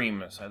 the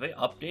screams. Have they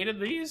updated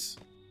these?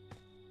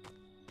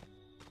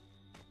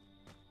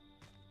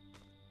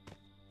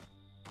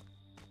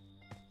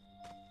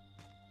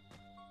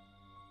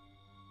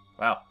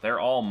 Wow, they're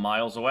all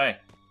miles away.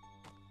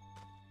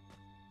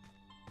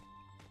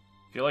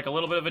 Feel like a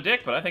little bit of a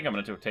dick, but I think I'm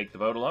going to take the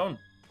boat alone.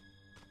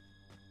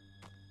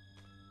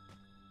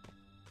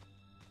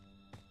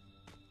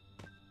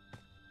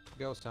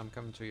 Ghost, I'm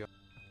coming to you.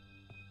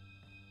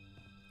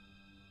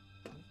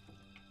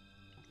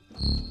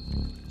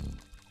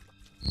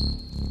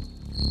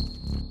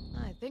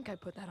 I think I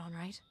put that on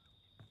right.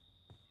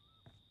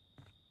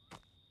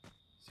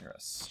 Is there a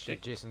Shit,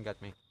 stick? Jason got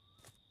me.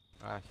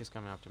 He's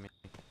coming after me.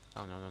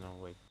 Oh, no,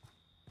 wait.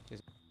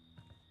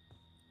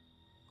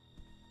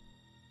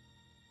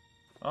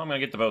 Well, I'm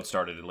going to get the boat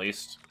started, at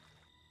least.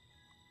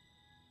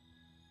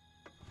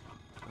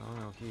 Oh,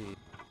 no, he...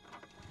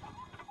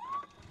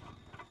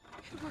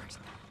 It worked.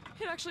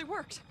 It actually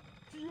worked.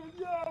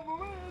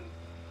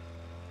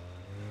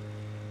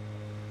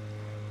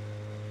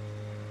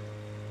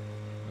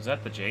 Was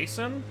that the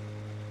Jason?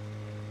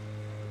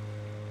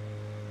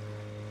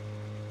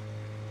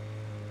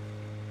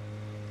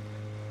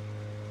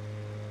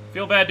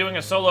 Feel bad doing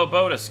a solo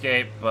boat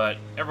escape, but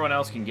everyone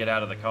else can get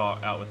out of the car,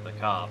 out with the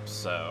cops,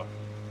 so...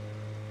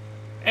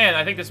 And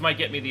I think this might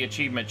get me the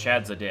achievement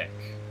Chad's a Dick.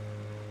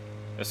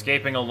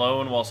 Escaping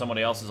alone while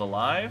somebody else is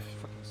alive?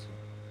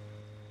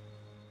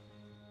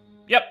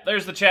 Yep,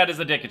 there's the Chad is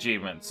a Dick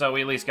achievement, so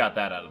we at least got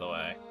that out of the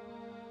way.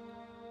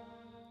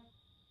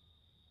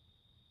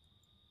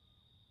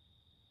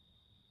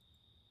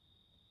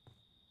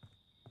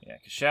 Yeah,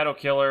 'cause Shadow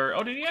Killer...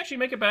 Oh, did he actually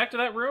make it back to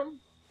that room?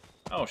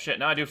 Oh shit,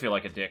 now I do feel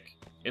like a dick.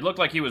 It looked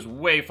like he was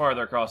way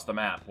farther across the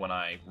map when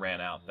I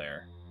ran out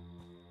there.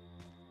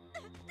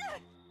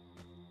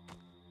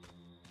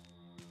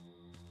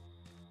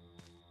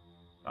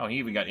 Oh, he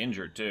even got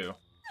injured, too.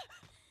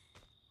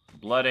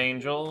 Blood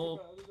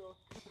Angel.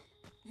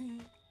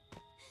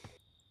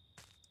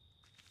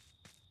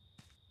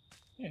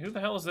 Yeah, who the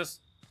hell is this?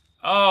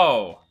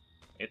 Oh!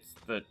 It's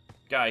the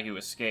guy who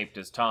escaped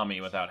as Tommy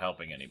without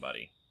helping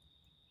anybody.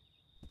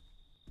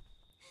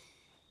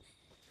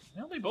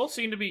 Well, they both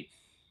seem to be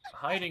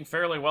hiding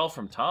fairly well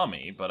from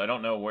Tommy, but I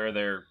don't know where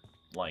they're,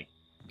 like,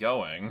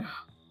 going.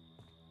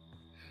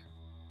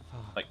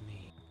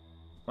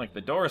 Like,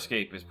 the door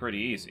escape is pretty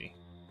easy.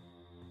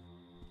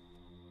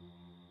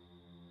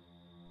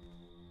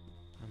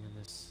 I'm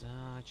in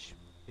such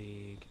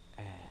big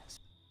ass.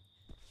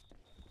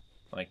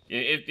 Like,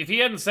 if he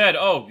hadn't said,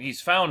 oh,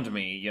 he's found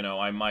me, you know,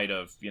 I might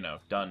have, you know,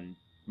 done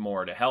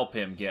more to help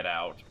him get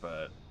out,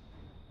 but...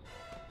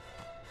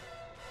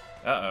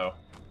 Uh-oh.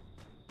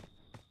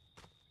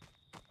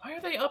 Why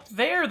are they up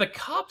there? The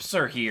cops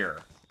are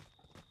here!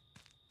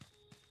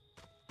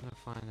 I'm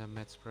gonna find a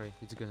med spray.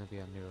 It's gonna be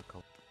a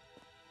miracle.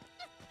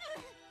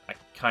 I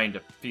kind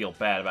of feel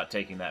bad about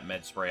taking that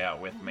med spray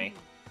out with me.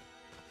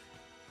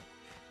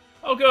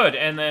 Oh, good!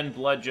 And then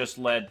Blood just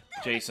led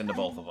Jason to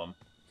both of them.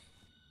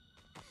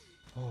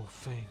 Oh,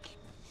 thank you.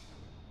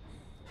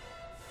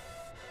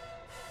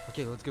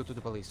 Okay, let's go to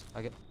the police.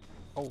 I get...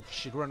 Oh,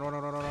 shit. Run.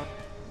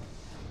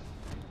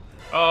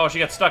 Oh, she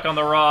got stuck on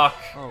the rock!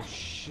 Oh,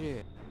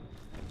 shit.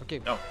 Okay.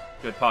 Oh,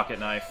 good pocket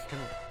knife. Come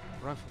on.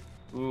 Run.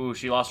 Ooh,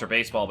 she lost her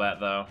baseball bat,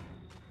 though.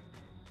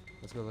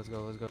 Let's go.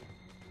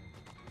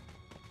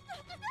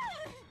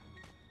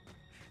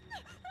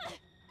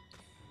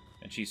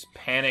 And she's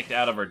panicked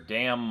out of her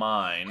damn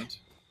mind.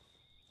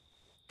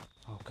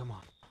 Oh, come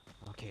on.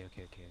 Okay.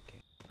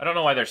 I don't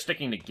know why they're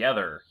sticking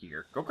together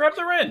here. Go grab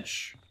the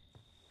wrench!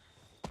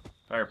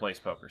 Fireplace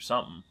poker,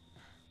 something.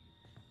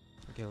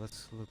 Okay,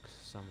 let's look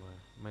somewhere.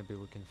 Maybe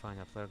we can find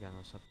a flare gun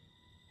or something.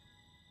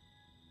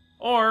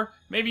 Or,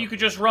 maybe you could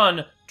just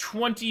run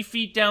 20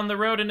 feet down the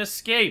road and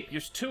escape.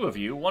 There's two of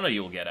you. One of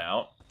you will get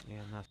out. Yeah,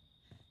 nothing.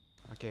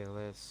 Okay,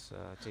 let's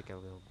take a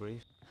little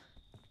breathe.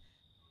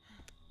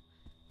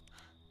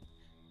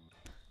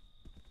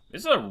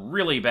 This is a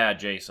really bad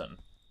Jason.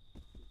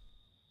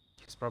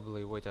 He's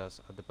probably with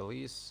us at the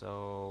police,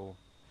 so...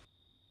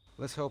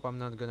 Let's hope I'm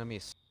not gonna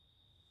miss.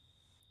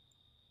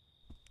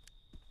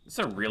 This is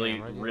a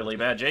really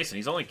bad Jason.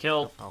 He's only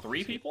killed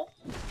 3 people?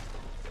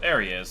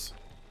 There he is.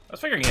 I was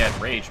figuring he had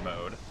rage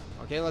mode.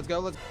 Okay, let's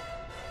go.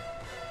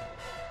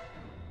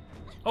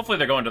 Hopefully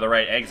they're going to the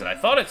right exit. I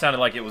thought it sounded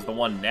like it was the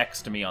one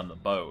next to me on the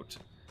boat.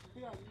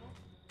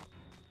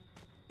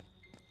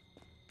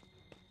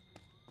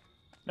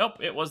 Nope,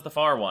 it was the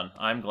far one.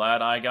 I'm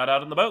glad I got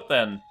out on the boat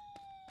then.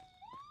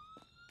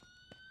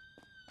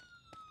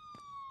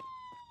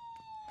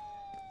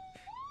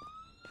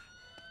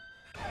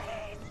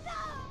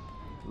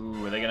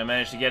 Ooh, are they gonna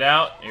manage to get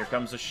out? Here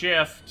comes a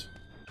shift.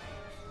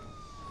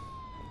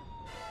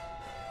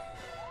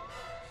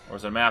 Or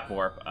is it a map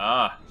warp?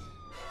 Ah.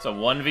 It's a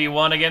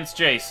 1v1 against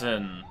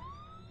Jason.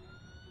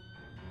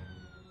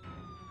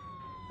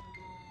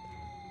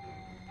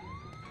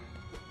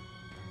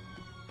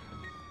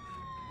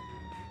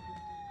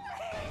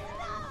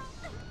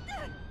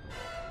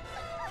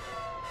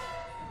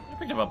 I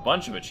picked up a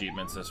bunch of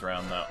achievements this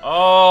round, though.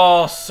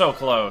 Oh, so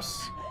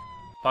close.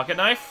 Pocket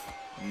knife?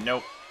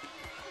 Nope.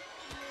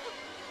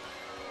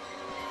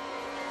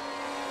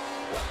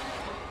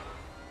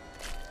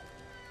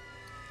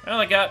 Well,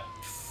 I got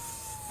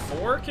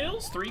 4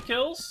 kills? 3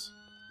 kills?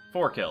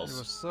 4 It kills.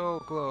 was so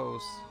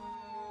close.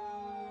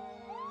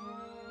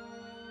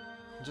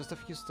 Just a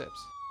few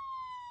steps.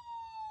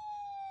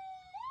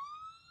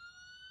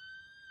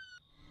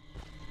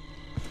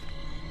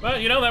 Well,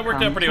 you know, that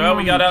worked out pretty well.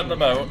 We got out in the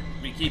boat.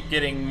 We keep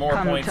getting more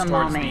points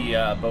towards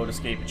the boat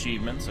escape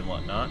achievements and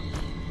whatnot.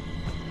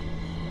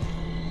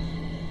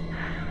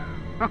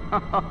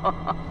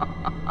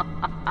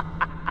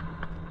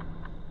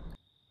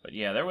 But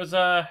yeah, that was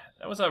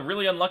a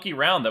really unlucky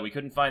round that we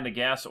couldn't find the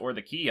gas or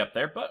the key up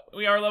there. But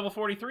we are level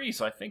 43,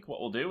 so I think what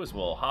we'll do is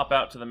we'll hop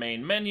out to the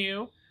main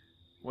menu.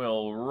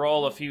 We'll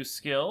roll a few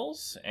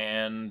skills,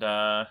 and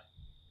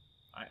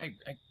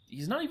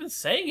he's not even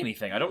saying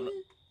anything. I don't know.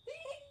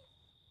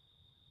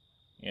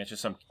 Yeah, it's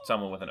just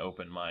someone with an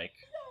open mic.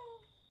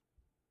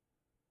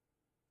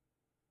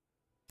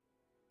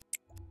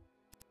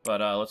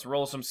 But let's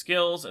roll some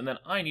skills, and then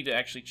I need to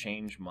actually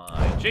change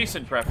my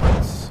Jason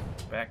preference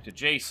back to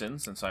Jason,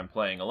 since I'm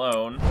playing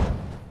alone.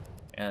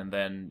 And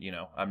then, you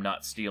know, I'm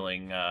not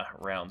stealing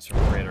rounds from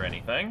Grid or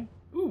anything.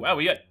 Ooh, wow,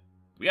 we got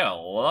a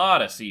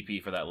lot of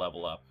CP for that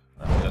level up.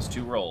 That's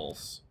 2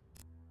 rolls.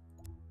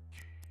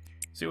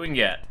 See what we can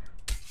get.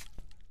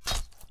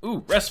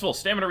 Ooh, restful,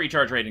 stamina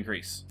recharge rate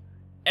increase.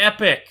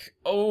 Epic!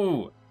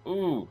 Oh,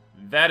 ooh,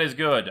 that is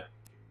good.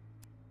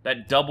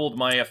 That doubled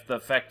the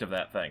effect of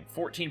that thing.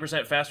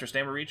 14% faster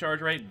stamina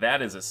recharge rate,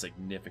 that is a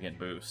significant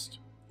boost.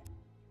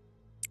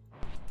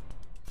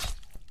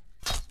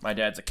 My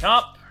dad's a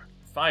cop,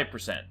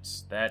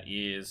 5%. That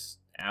is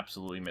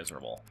absolutely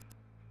miserable.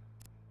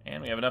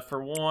 And we have enough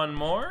for 1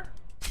 more.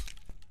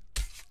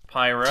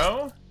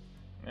 Pyro.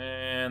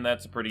 And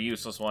that's a pretty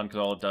useless one, because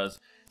all it does...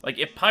 Like,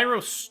 if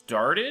Pyro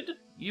started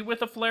you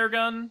with a flare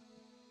gun,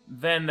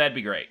 then that'd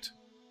be great.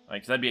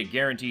 Like, 'cause that'd be a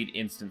guaranteed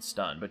instant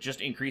stun. But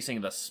just increasing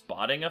the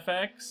spotting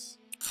effects?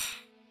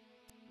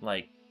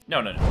 Like,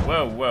 no.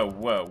 Whoa, whoa,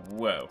 whoa,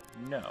 whoa.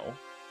 No.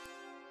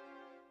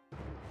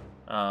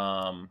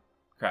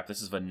 Crap,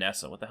 this is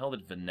Vanessa. What the hell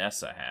did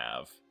Vanessa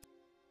have?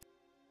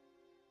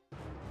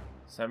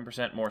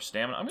 7% more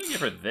stamina? I'm gonna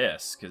give her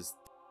this, because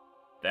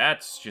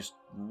that's just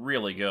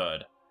really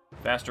good.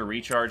 Faster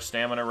recharge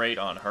stamina rate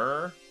on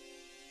her?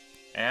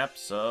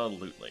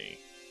 Absolutely.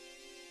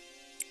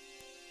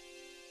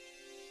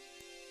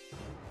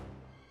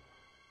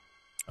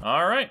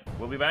 Alright,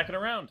 we'll be back in a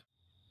round.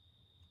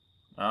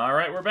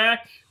 Alright, we're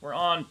back. We're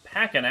on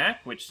Packanack,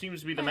 which seems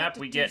to be the map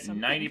we get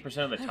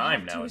 90% of the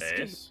time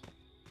nowadays.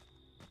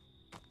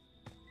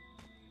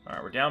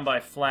 Alright, we're down by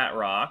Flat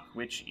Rock,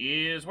 which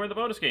is where the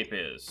boat escape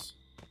is.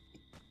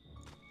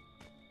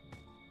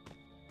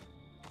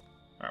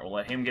 Alright, we'll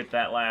let him get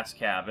that last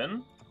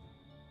cabin.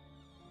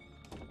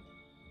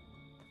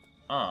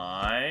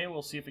 I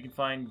will see if we can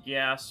find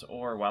gas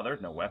or... Wow,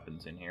 there's no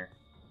weapons in here.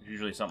 There's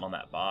usually something on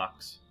that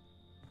box.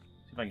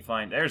 See if I can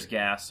find... There's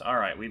gas.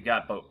 Alright, we've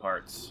got boat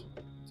parts.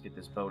 Let's get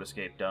this boat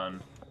escape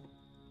done.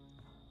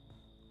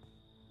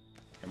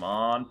 Come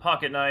on,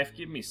 pocket knife.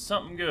 Give me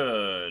something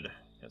good.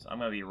 Because I'm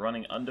going to be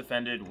running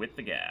undefended with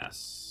the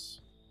gas.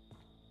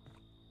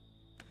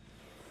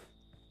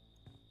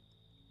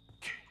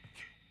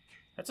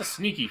 That's a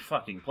sneaky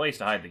fucking place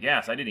to hide the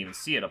gas. I didn't even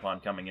see it upon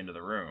coming into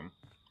the room.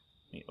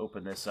 Let me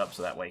open this up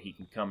so that way he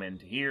can come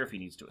into here if he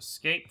needs to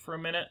escape for a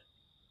minute.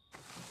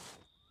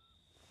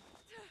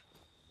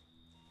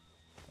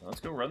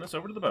 Let's go run this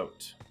over to the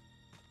boat.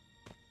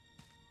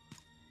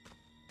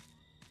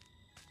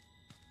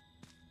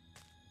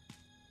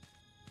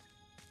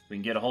 We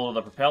can get a hold of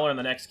the propeller in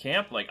the next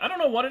camp. Like, I don't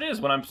know what it is.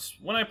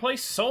 When I play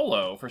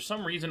solo, for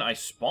some reason I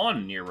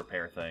spawn near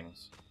repair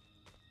things.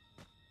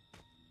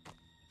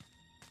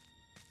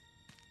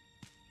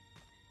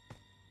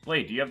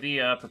 Blade, do you have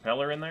the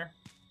propeller in there?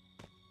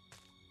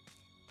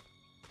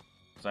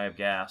 Because I have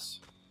gas.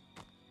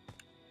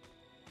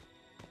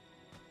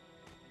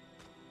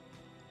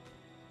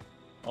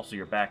 Also,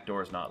 your back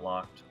door is not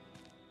locked.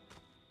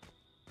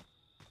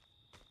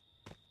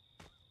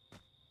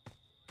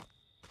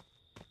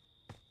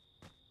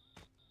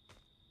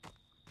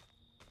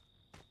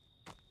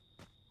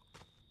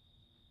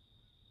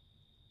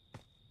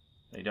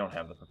 They don't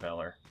have the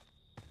propeller.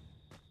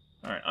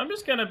 Alright, I'm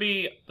just gonna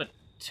be the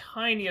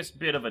tiniest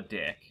bit of a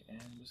dick. And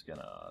I'm just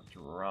gonna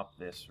drop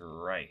this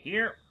right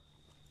here.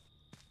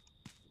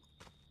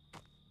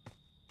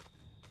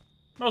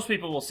 Most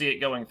people will see it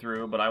going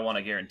through, but I want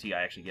to guarantee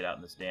I actually get out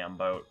in this damn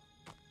boat.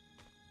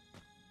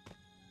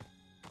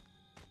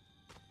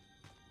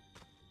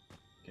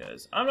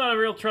 Because I'm not a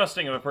real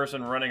trusting of a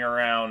person running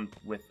around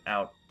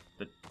without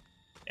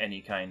any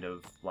kind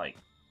of, like,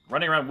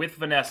 running around with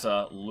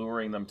Vanessa,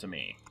 luring them to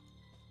me.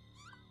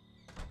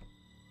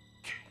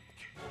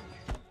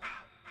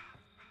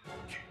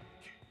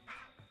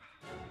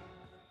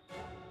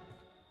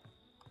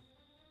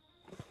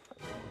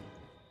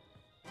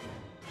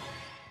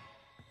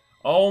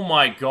 Oh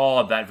my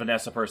god, that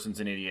Vanessa person's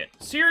an idiot.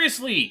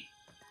 Seriously!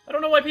 I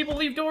don't know why people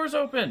leave doors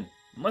open.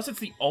 Unless it's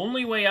the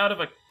only way out of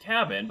a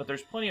cabin, but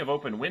there's plenty of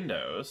open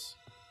windows.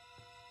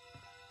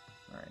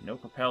 Alright, no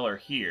propeller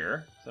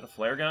here. Is that a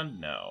flare gun?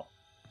 No.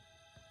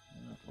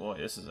 Oh Boy,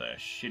 this is a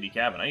shitty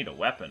cabin. I need a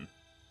weapon.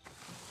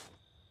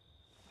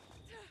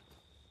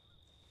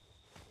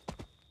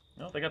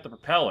 Well, they got the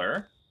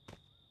propeller.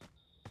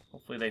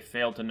 Hopefully they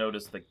failed to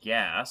notice the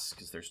gas,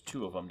 because there's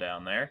 2 of them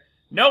down there.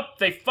 Nope,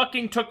 they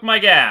fucking took my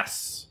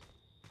gas!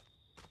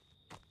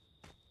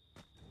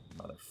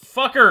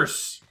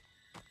 Motherfuckers!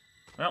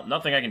 Well,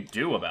 nothing I can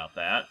do about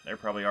that. They're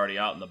probably already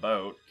out in the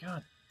boat.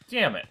 God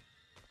damn it.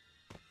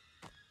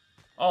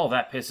 Oh,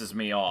 that pisses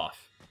me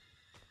off.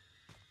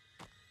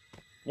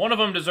 One of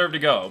them deserved to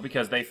go,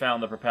 because they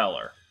found the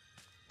propeller.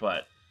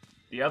 But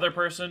the other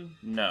person,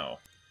 no.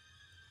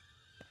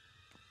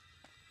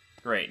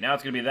 Great, now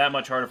it's going to be that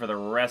much harder for the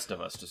rest of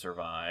us to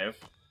survive.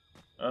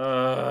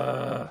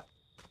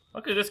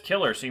 Luckily this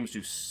killer seems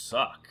to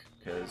suck,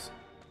 because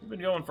we've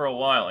been going for a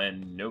while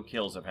and no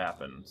kills have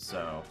happened,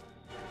 so...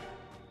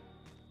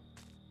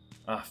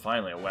 Ah,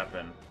 finally a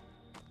weapon.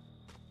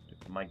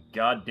 My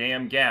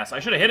goddamn gas. I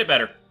should have hit it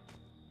better.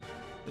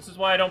 This is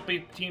why I don't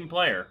be team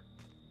player.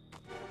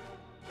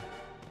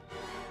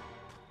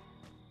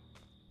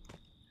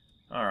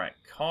 Alright,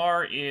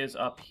 car is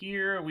up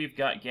here. We've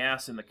got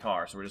gas in the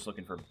car, so we're just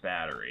looking for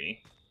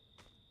battery.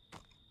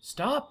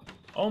 Stop!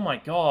 Oh my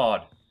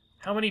god.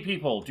 How many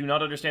people do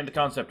not understand the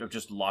concept of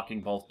just locking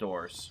both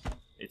doors?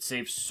 It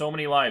saves so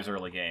many lives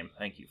early game.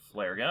 Thank you,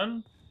 flare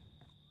gun.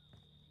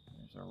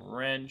 There's a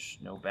wrench.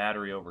 No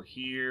battery over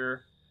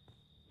here.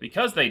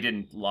 Because they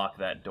didn't lock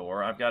that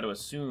door, I've got to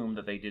assume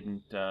that they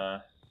didn't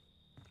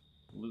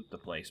loot the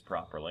place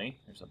properly.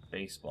 There's a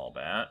baseball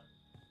bat.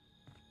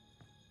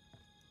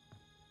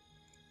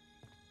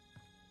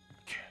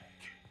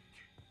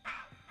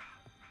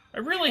 I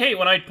really hate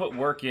when I put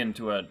work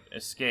into an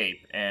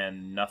escape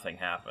and nothing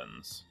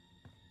happens.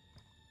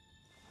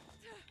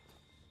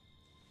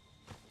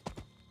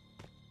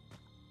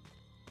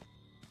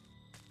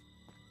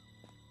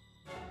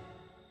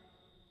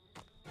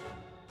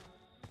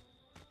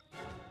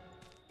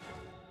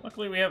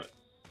 Luckily we have...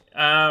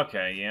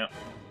 okay, yeah.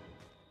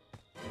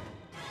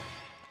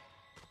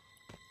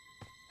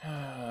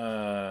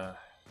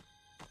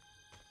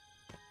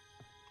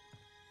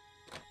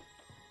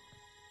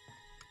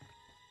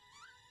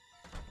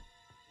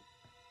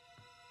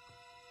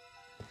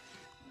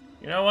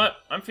 You know what?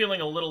 I'm feeling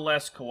a little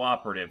less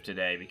cooperative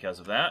today because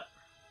of that.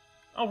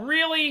 Oh,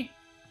 really?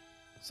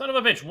 Son of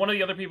a bitch, one of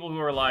the other people who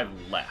are alive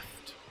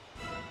left.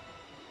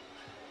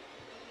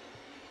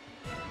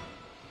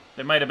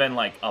 They might have been,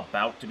 like,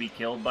 about to be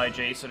killed by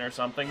Jason or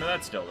something, but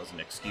that still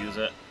doesn't excuse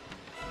it.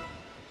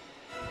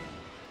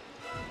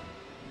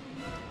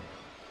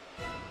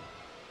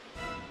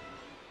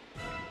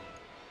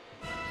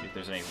 See if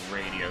there's any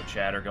radio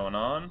chatter going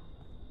on.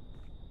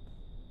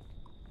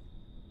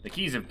 The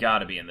keys have got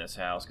to be in this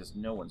house, because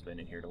no one's been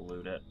in here to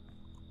loot it.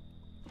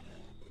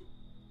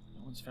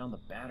 No one's found the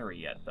battery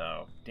yet,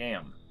 though.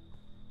 Damn.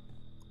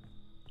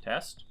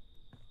 Test?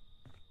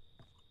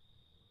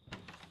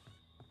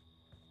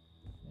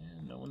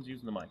 And no one's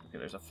using the mic. Okay,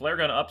 there's a flare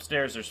gun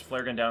upstairs, there's a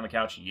flare gun down on the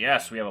couch.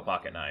 Yes, we have a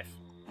pocket knife.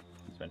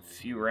 It's been a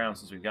few rounds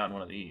since we've gotten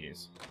one of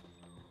these.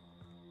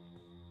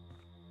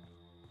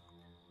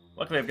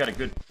 Luckily, I've got a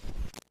good...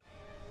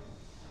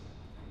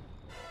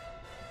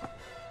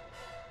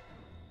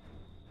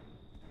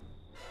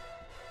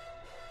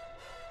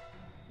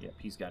 Yep,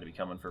 he's got to be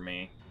coming for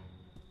me.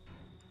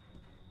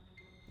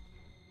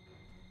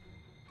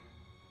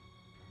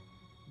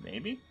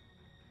 Maybe?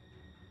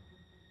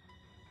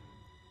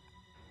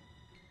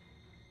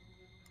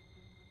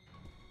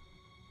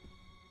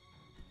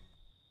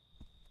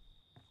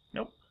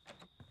 Nope.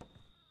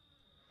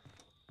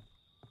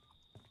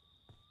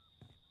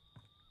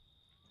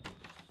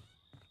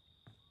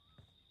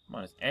 Come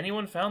on, has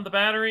anyone found the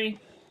battery?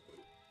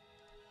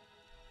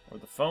 Or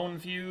the phone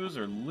fuse,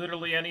 or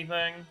literally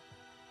anything?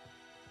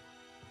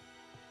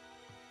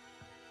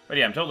 But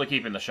yeah, I'm totally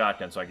keeping the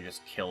shotgun so I can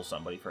just kill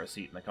somebody for a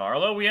seat in the car.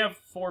 Although we have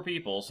 4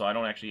 people, so I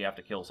don't actually have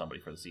to kill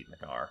somebody for the seat in the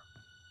car.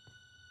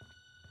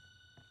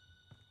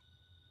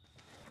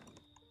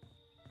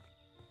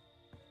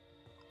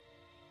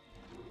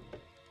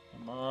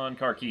 Come on,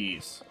 car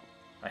keys.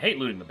 I hate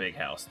looting the big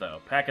house,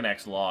 though.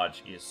 Pack-an-X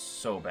Lodge is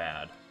so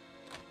bad.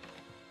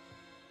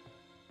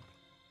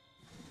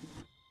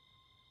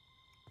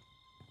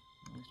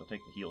 At least I'll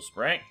take the heal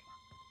spray.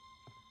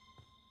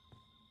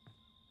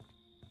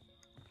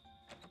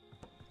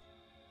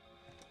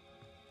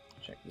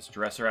 Check this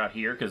dresser out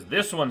here, because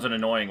this one's an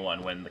annoying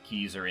one when the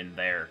keys are in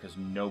there, because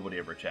nobody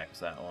ever checks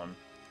that one.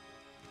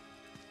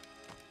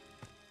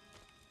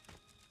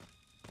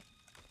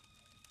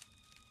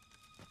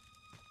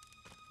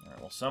 Alright,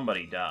 well,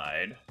 somebody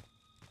died.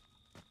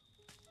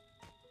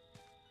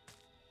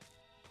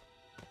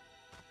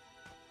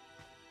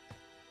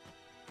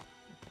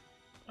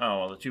 Oh,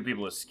 well, the 2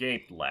 people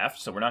escaped left,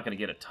 so we're not going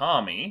to get a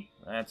Tommy.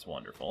 That's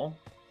wonderful.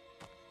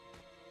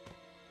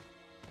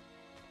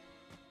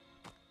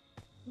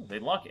 They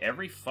lock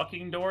every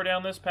fucking door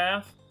down this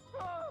path?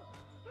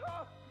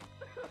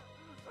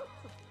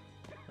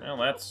 Well,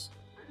 that's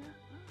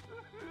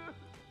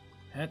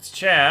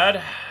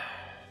Chad.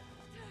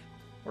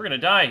 We're gonna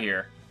die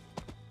here.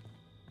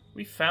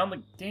 We found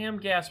the damn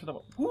gas for the...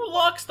 Who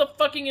locks the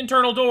fucking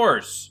internal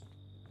doors?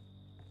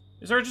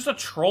 Is there just a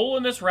troll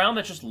in this round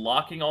that's just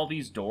locking all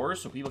these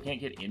doors so people can't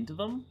get into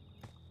them?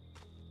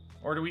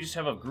 Or do we just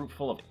have a group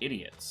full of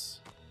idiots?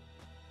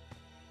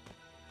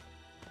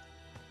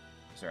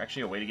 Is there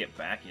actually a way to get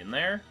back in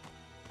there?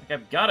 Like,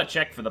 I've got to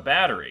check for the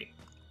battery.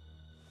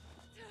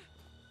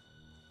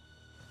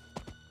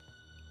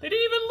 They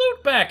didn't even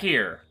loot back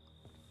here!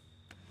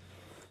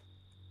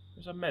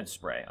 There's a med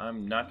spray.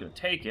 I'm not going to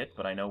take it,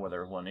 but I know where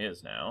there one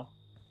is now.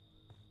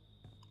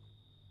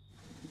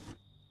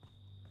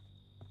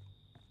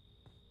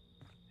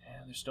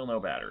 And there's still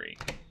no battery.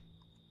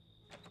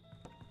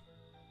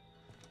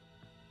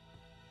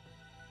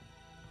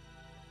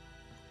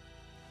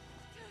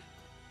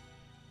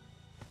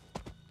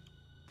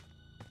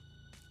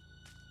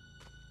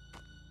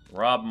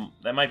 Rob,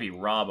 that might be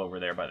Rob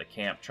over there by the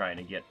camp trying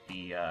to get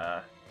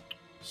the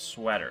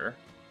sweater.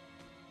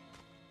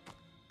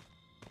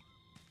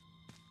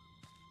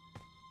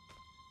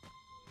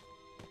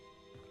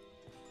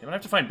 I'm gonna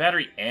have to find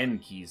battery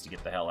and keys to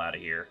get the hell out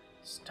of here.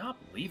 Stop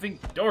leaving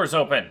doors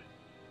open!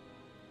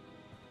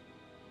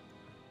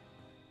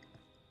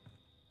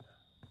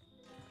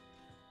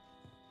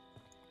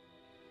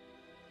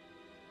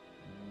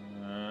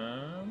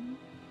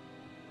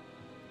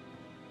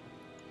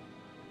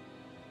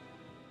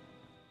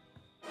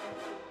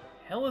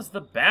 Hell is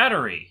the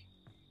battery?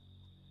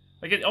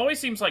 Like, it always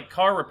seems like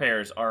car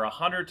repairs are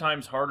 100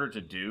 times harder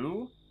to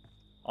do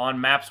on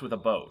maps with a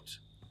boat.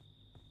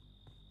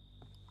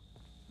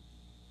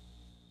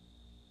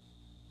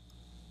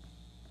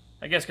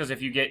 I guess because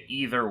if you get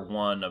either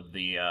one of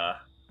the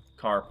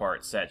car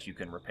part sets, you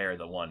can repair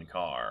the one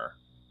car.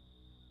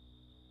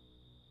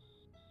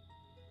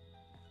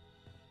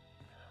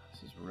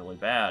 This is really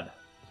bad.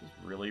 This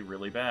is really,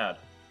 really bad.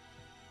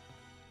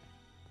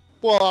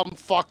 Well, I'm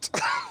fucked.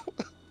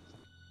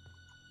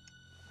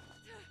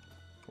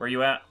 Where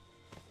you at?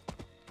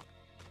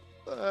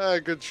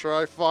 Good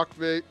try. Fuck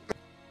me.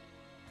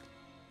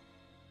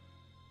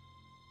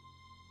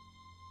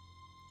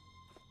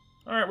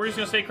 Alright, we're just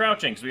gonna stay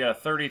crouching, because we got a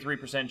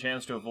 33%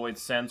 chance to avoid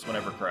sense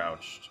whenever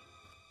crouched.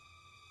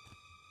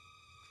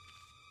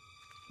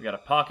 We got a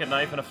pocket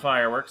knife and a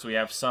firework, so we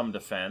have some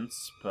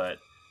defense, but...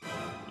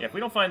 yeah, if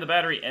we don't find the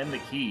battery and the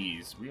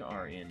keys, we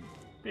are in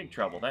big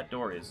trouble. That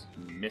door is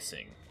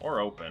missing. Or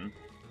open.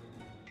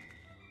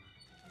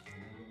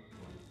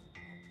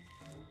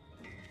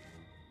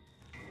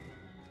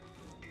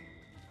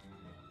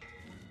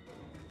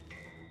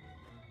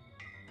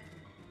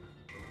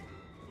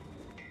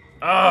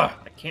 Ugh!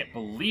 I can't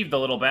believe the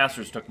little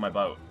bastards took my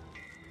boat.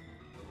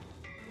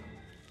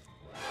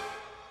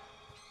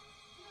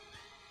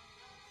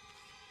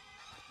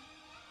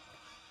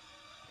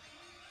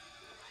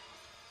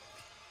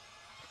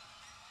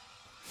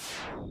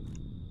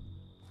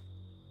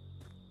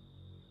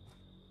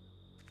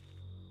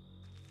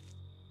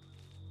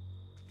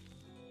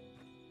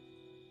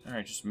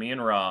 Alright, just me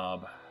and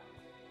Rob.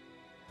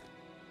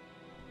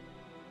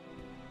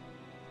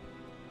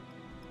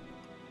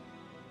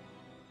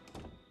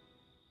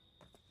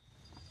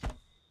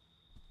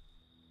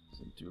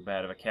 Isn't too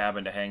bad of a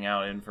cabin to hang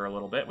out in for a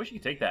little bit. Wish you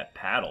could take that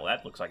paddle.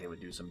 That looks like it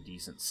would do some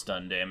decent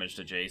stun damage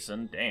to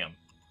Jason. Damn.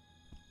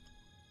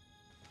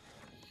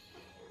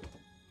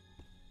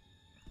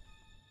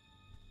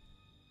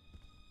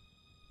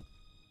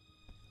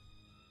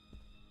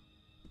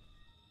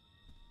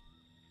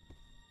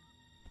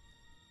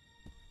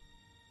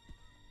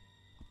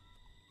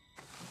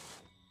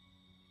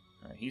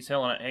 He's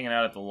hanging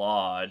out at the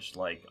lodge.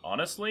 Like,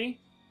 honestly?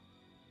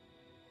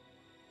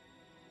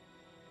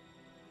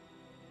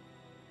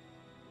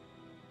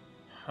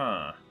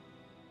 Huh.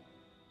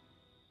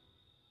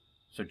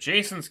 So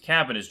Jason's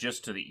cabin is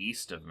just to the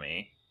east of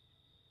me.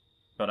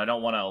 But I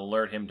don't want to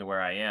alert him to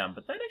where I am.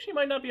 But that actually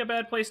might not be a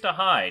bad place to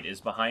hide,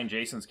 is behind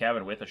Jason's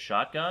cabin with a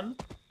shotgun.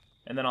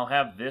 And then I'll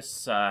have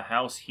this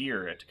house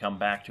here to come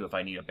back to if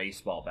I need a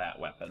baseball bat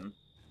weapon.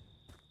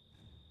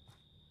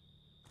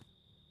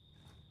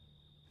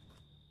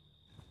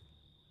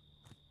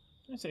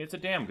 I say it's a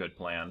damn good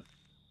plan.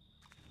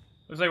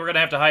 Looks like we're gonna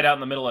have to hide out in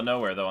the middle of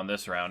nowhere, though, on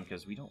this round,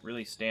 because we don't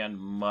really stand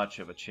much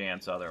of a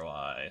chance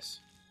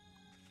otherwise.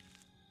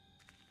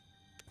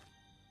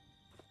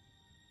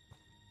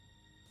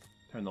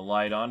 Turn the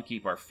light on,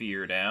 keep our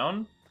fear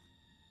down.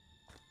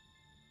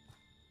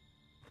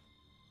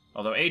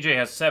 Although AJ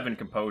has 7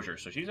 composure,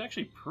 so she's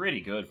actually pretty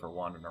good for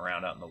wandering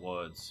around out in the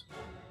woods.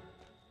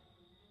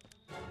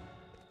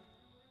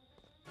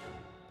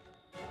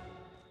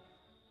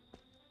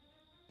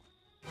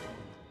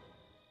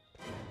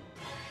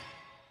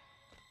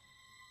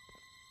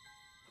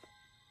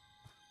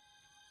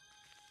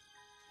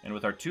 And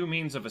with our 2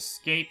 means of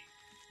escaping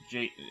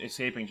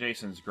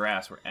Jason's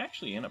grasp, we're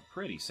actually in a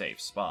pretty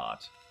safe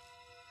spot.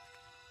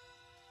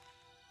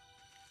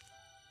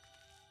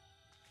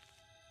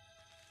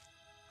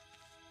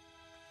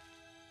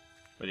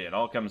 But yeah, it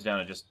all comes down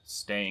to just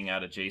staying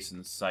out of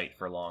Jason's sight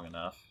for long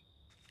enough.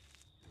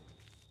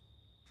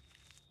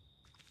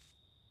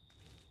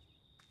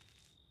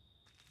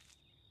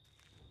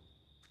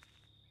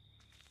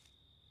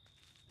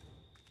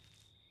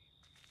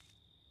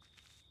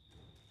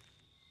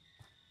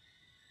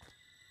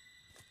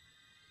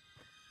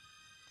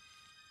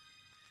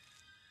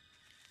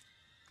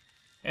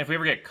 And if we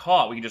ever get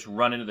caught, we can just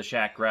run into the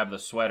shack, grab the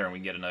sweater, and we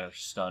can get another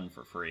stun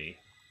for free.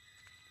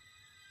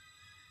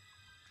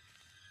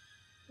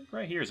 I think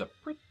right here is a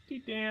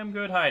pretty damn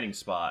good hiding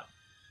spot.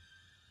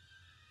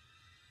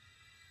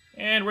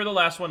 And we're the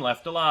last one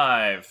left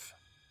alive.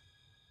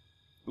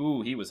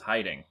 Ooh, he was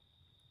hiding.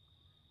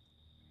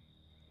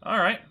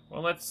 Alright,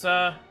 well let's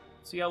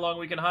see how long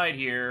we can hide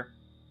here.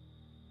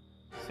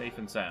 Safe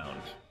and sound.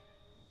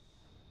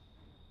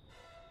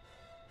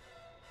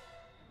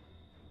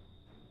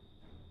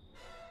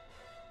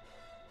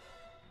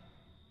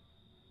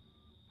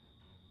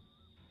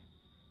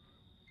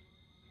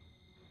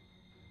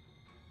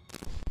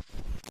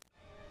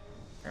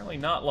 Apparently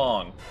not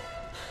long.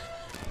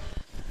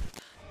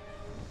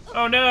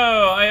 Oh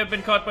no! I have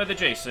been caught by the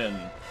Jason.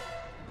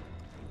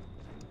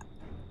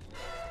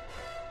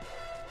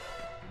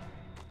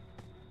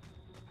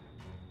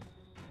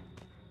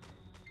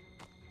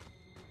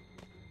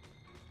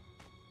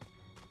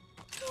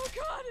 Oh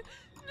god!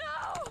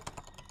 No!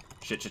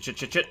 Shit, shit, shit,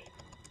 shit, shit.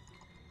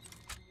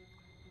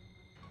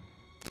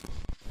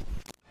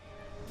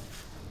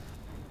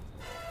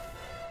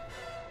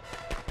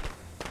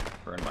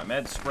 Burn my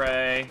med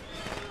spray.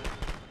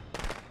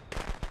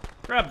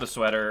 Grab the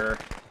sweater.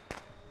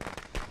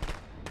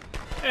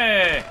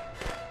 Hey!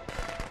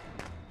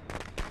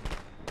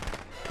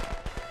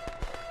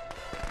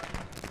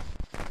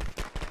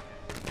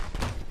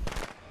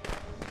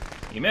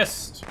 He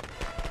missed.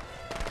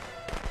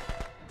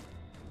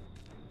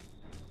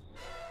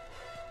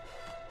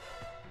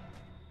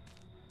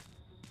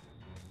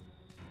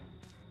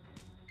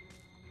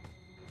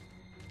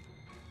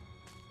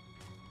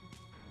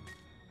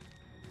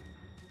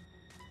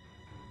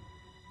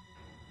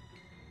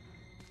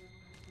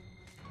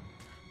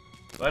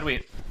 Glad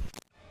we...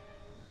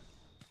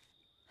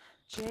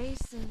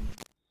 Jason,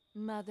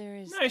 Mother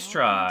is Nice talking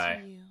try.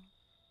 to you.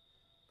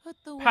 Put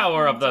the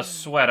Power weapon of the down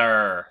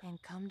sweater.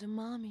 and come to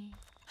Mommy.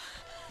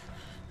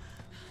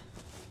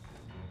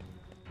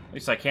 At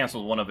least I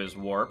canceled one of his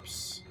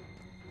warps.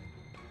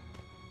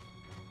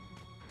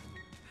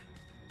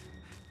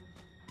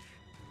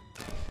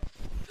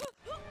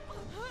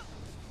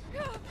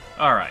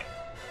 Alright.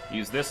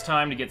 Use this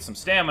time to get some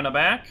stamina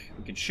back.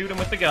 We can shoot him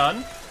with the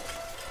gun.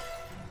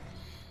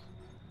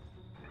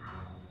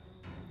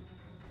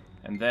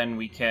 And then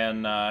we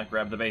can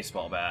grab the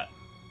baseball bat.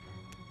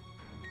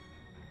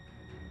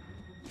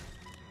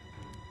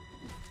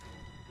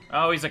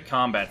 Oh, he's a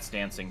combat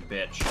stancing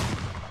bitch.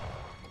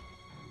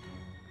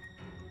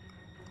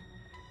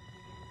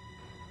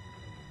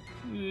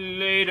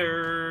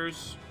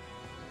 Laters.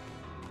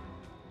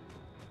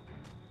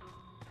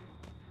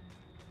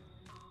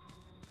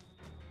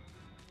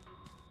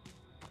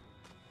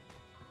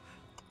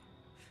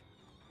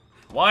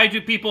 Why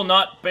do people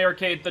not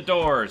barricade the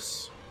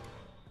doors?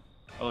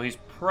 Oh, he's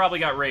probably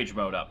got rage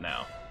mode up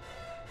now.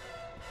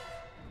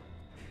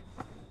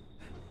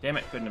 Damn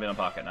it, couldn't have been a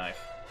pocket knife.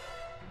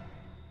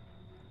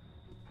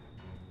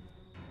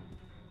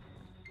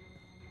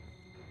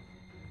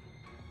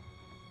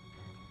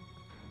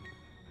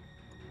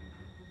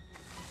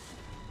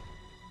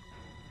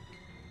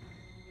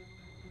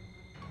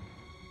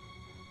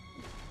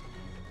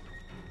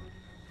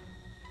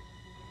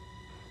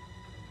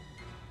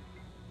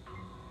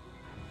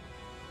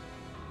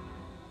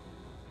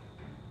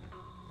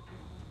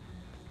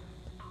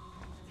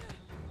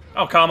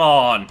 Oh, come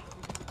on.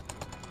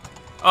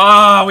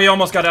 Ah, we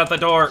almost got out the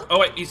door. Oh,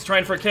 wait, he's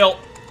trying for a kill.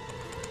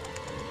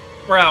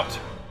 We're out.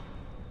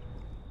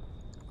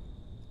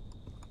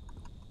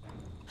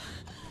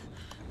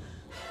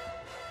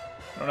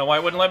 I don't know why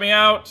it wouldn't let me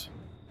out.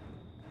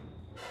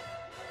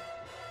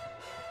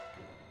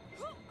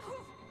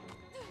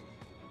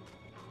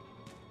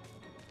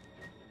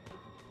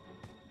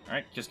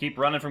 Alright, just keep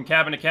running from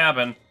cabin to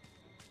cabin.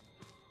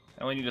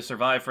 I only need to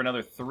survive for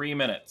another 3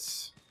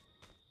 minutes.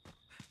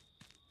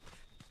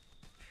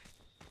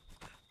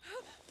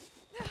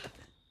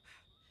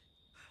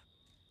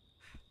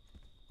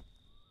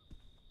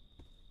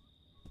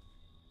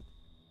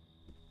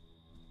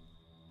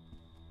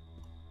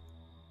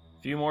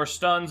 A few more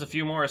stuns, a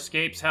few more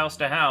escapes house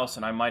to house,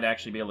 and I might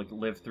actually be able to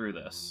live through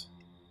this.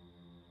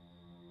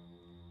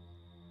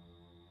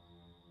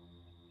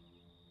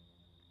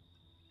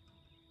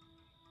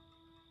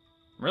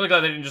 I'm really glad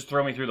they didn't just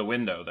throw me through the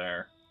window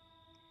there.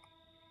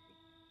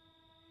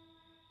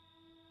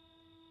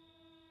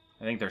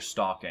 I think they're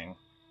stalking.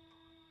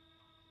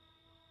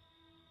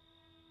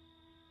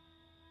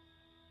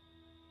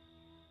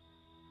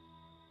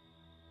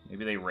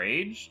 Maybe they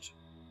raged?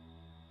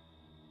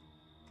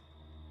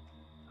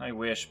 I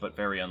wish, but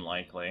very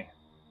unlikely.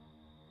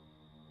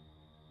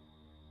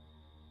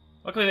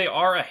 Luckily, they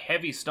are a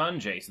heavy stun,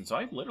 Jason, so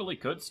I literally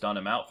could stun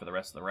him out for the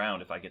rest of the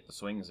round if I get the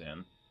swings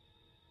in.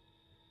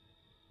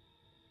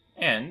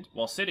 And,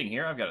 while sitting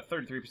here, I've got a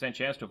 33%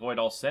 chance to avoid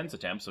all sense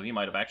attempts, so he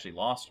might have actually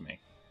lost me.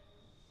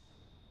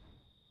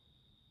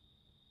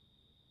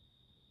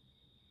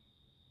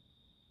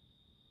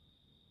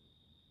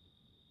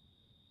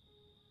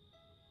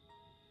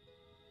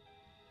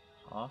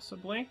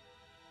 Possibly?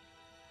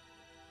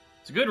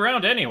 It's a good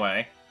round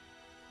anyway.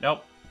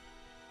 Nope.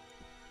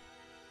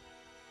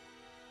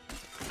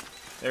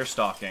 They're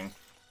stalking.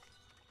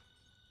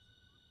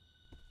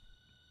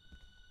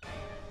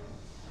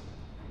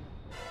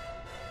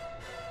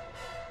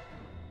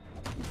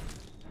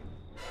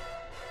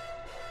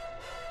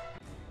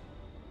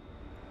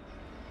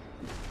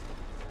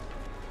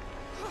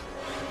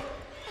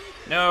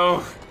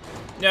 No!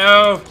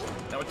 No!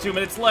 Now with 2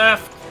 minutes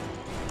left!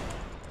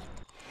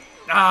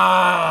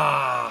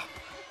 Ah!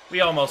 We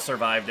almost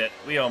survived it.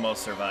 We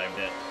almost survived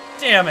it.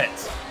 Damn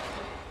it!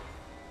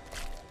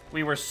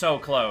 We were so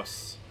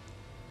close.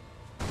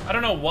 I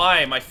don't know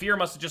why. My fear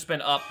must have just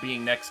been up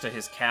being next to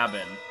his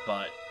cabin,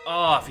 but...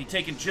 Oh, if he'd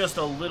taken just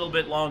a little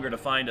bit longer to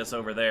find us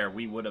over there,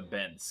 we would have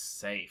been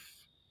safe.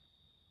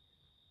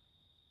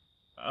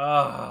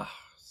 Ah,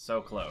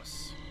 so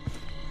close.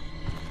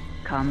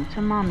 Come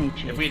to mommy,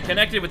 Jason. If we had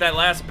connected with that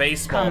last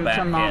baseball Come bat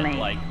to hit, mommy.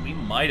 like, we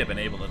might have been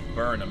able to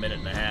burn a minute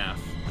and a half.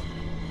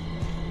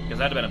 Because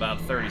that'd have been about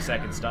 30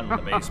 seconds done with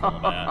the baseball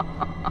bat.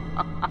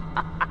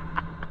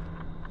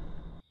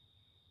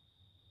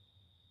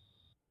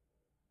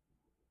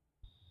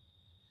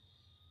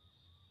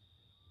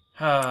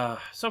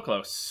 So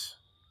close.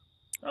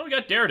 Well, we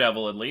got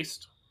Daredevil, at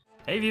least.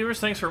 Hey viewers,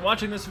 thanks for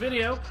watching this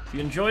video. If you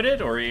enjoyed it,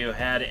 or you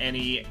had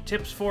any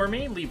tips for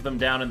me, leave them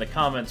down in the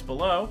comments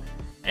below.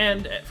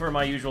 And for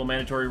my usual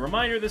mandatory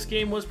reminder, this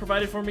game was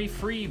provided for me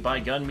free by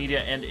Gun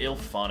Media and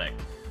Ilphonic.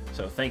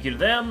 So thank you to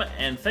them,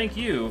 and thank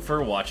you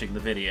for watching the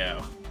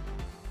video.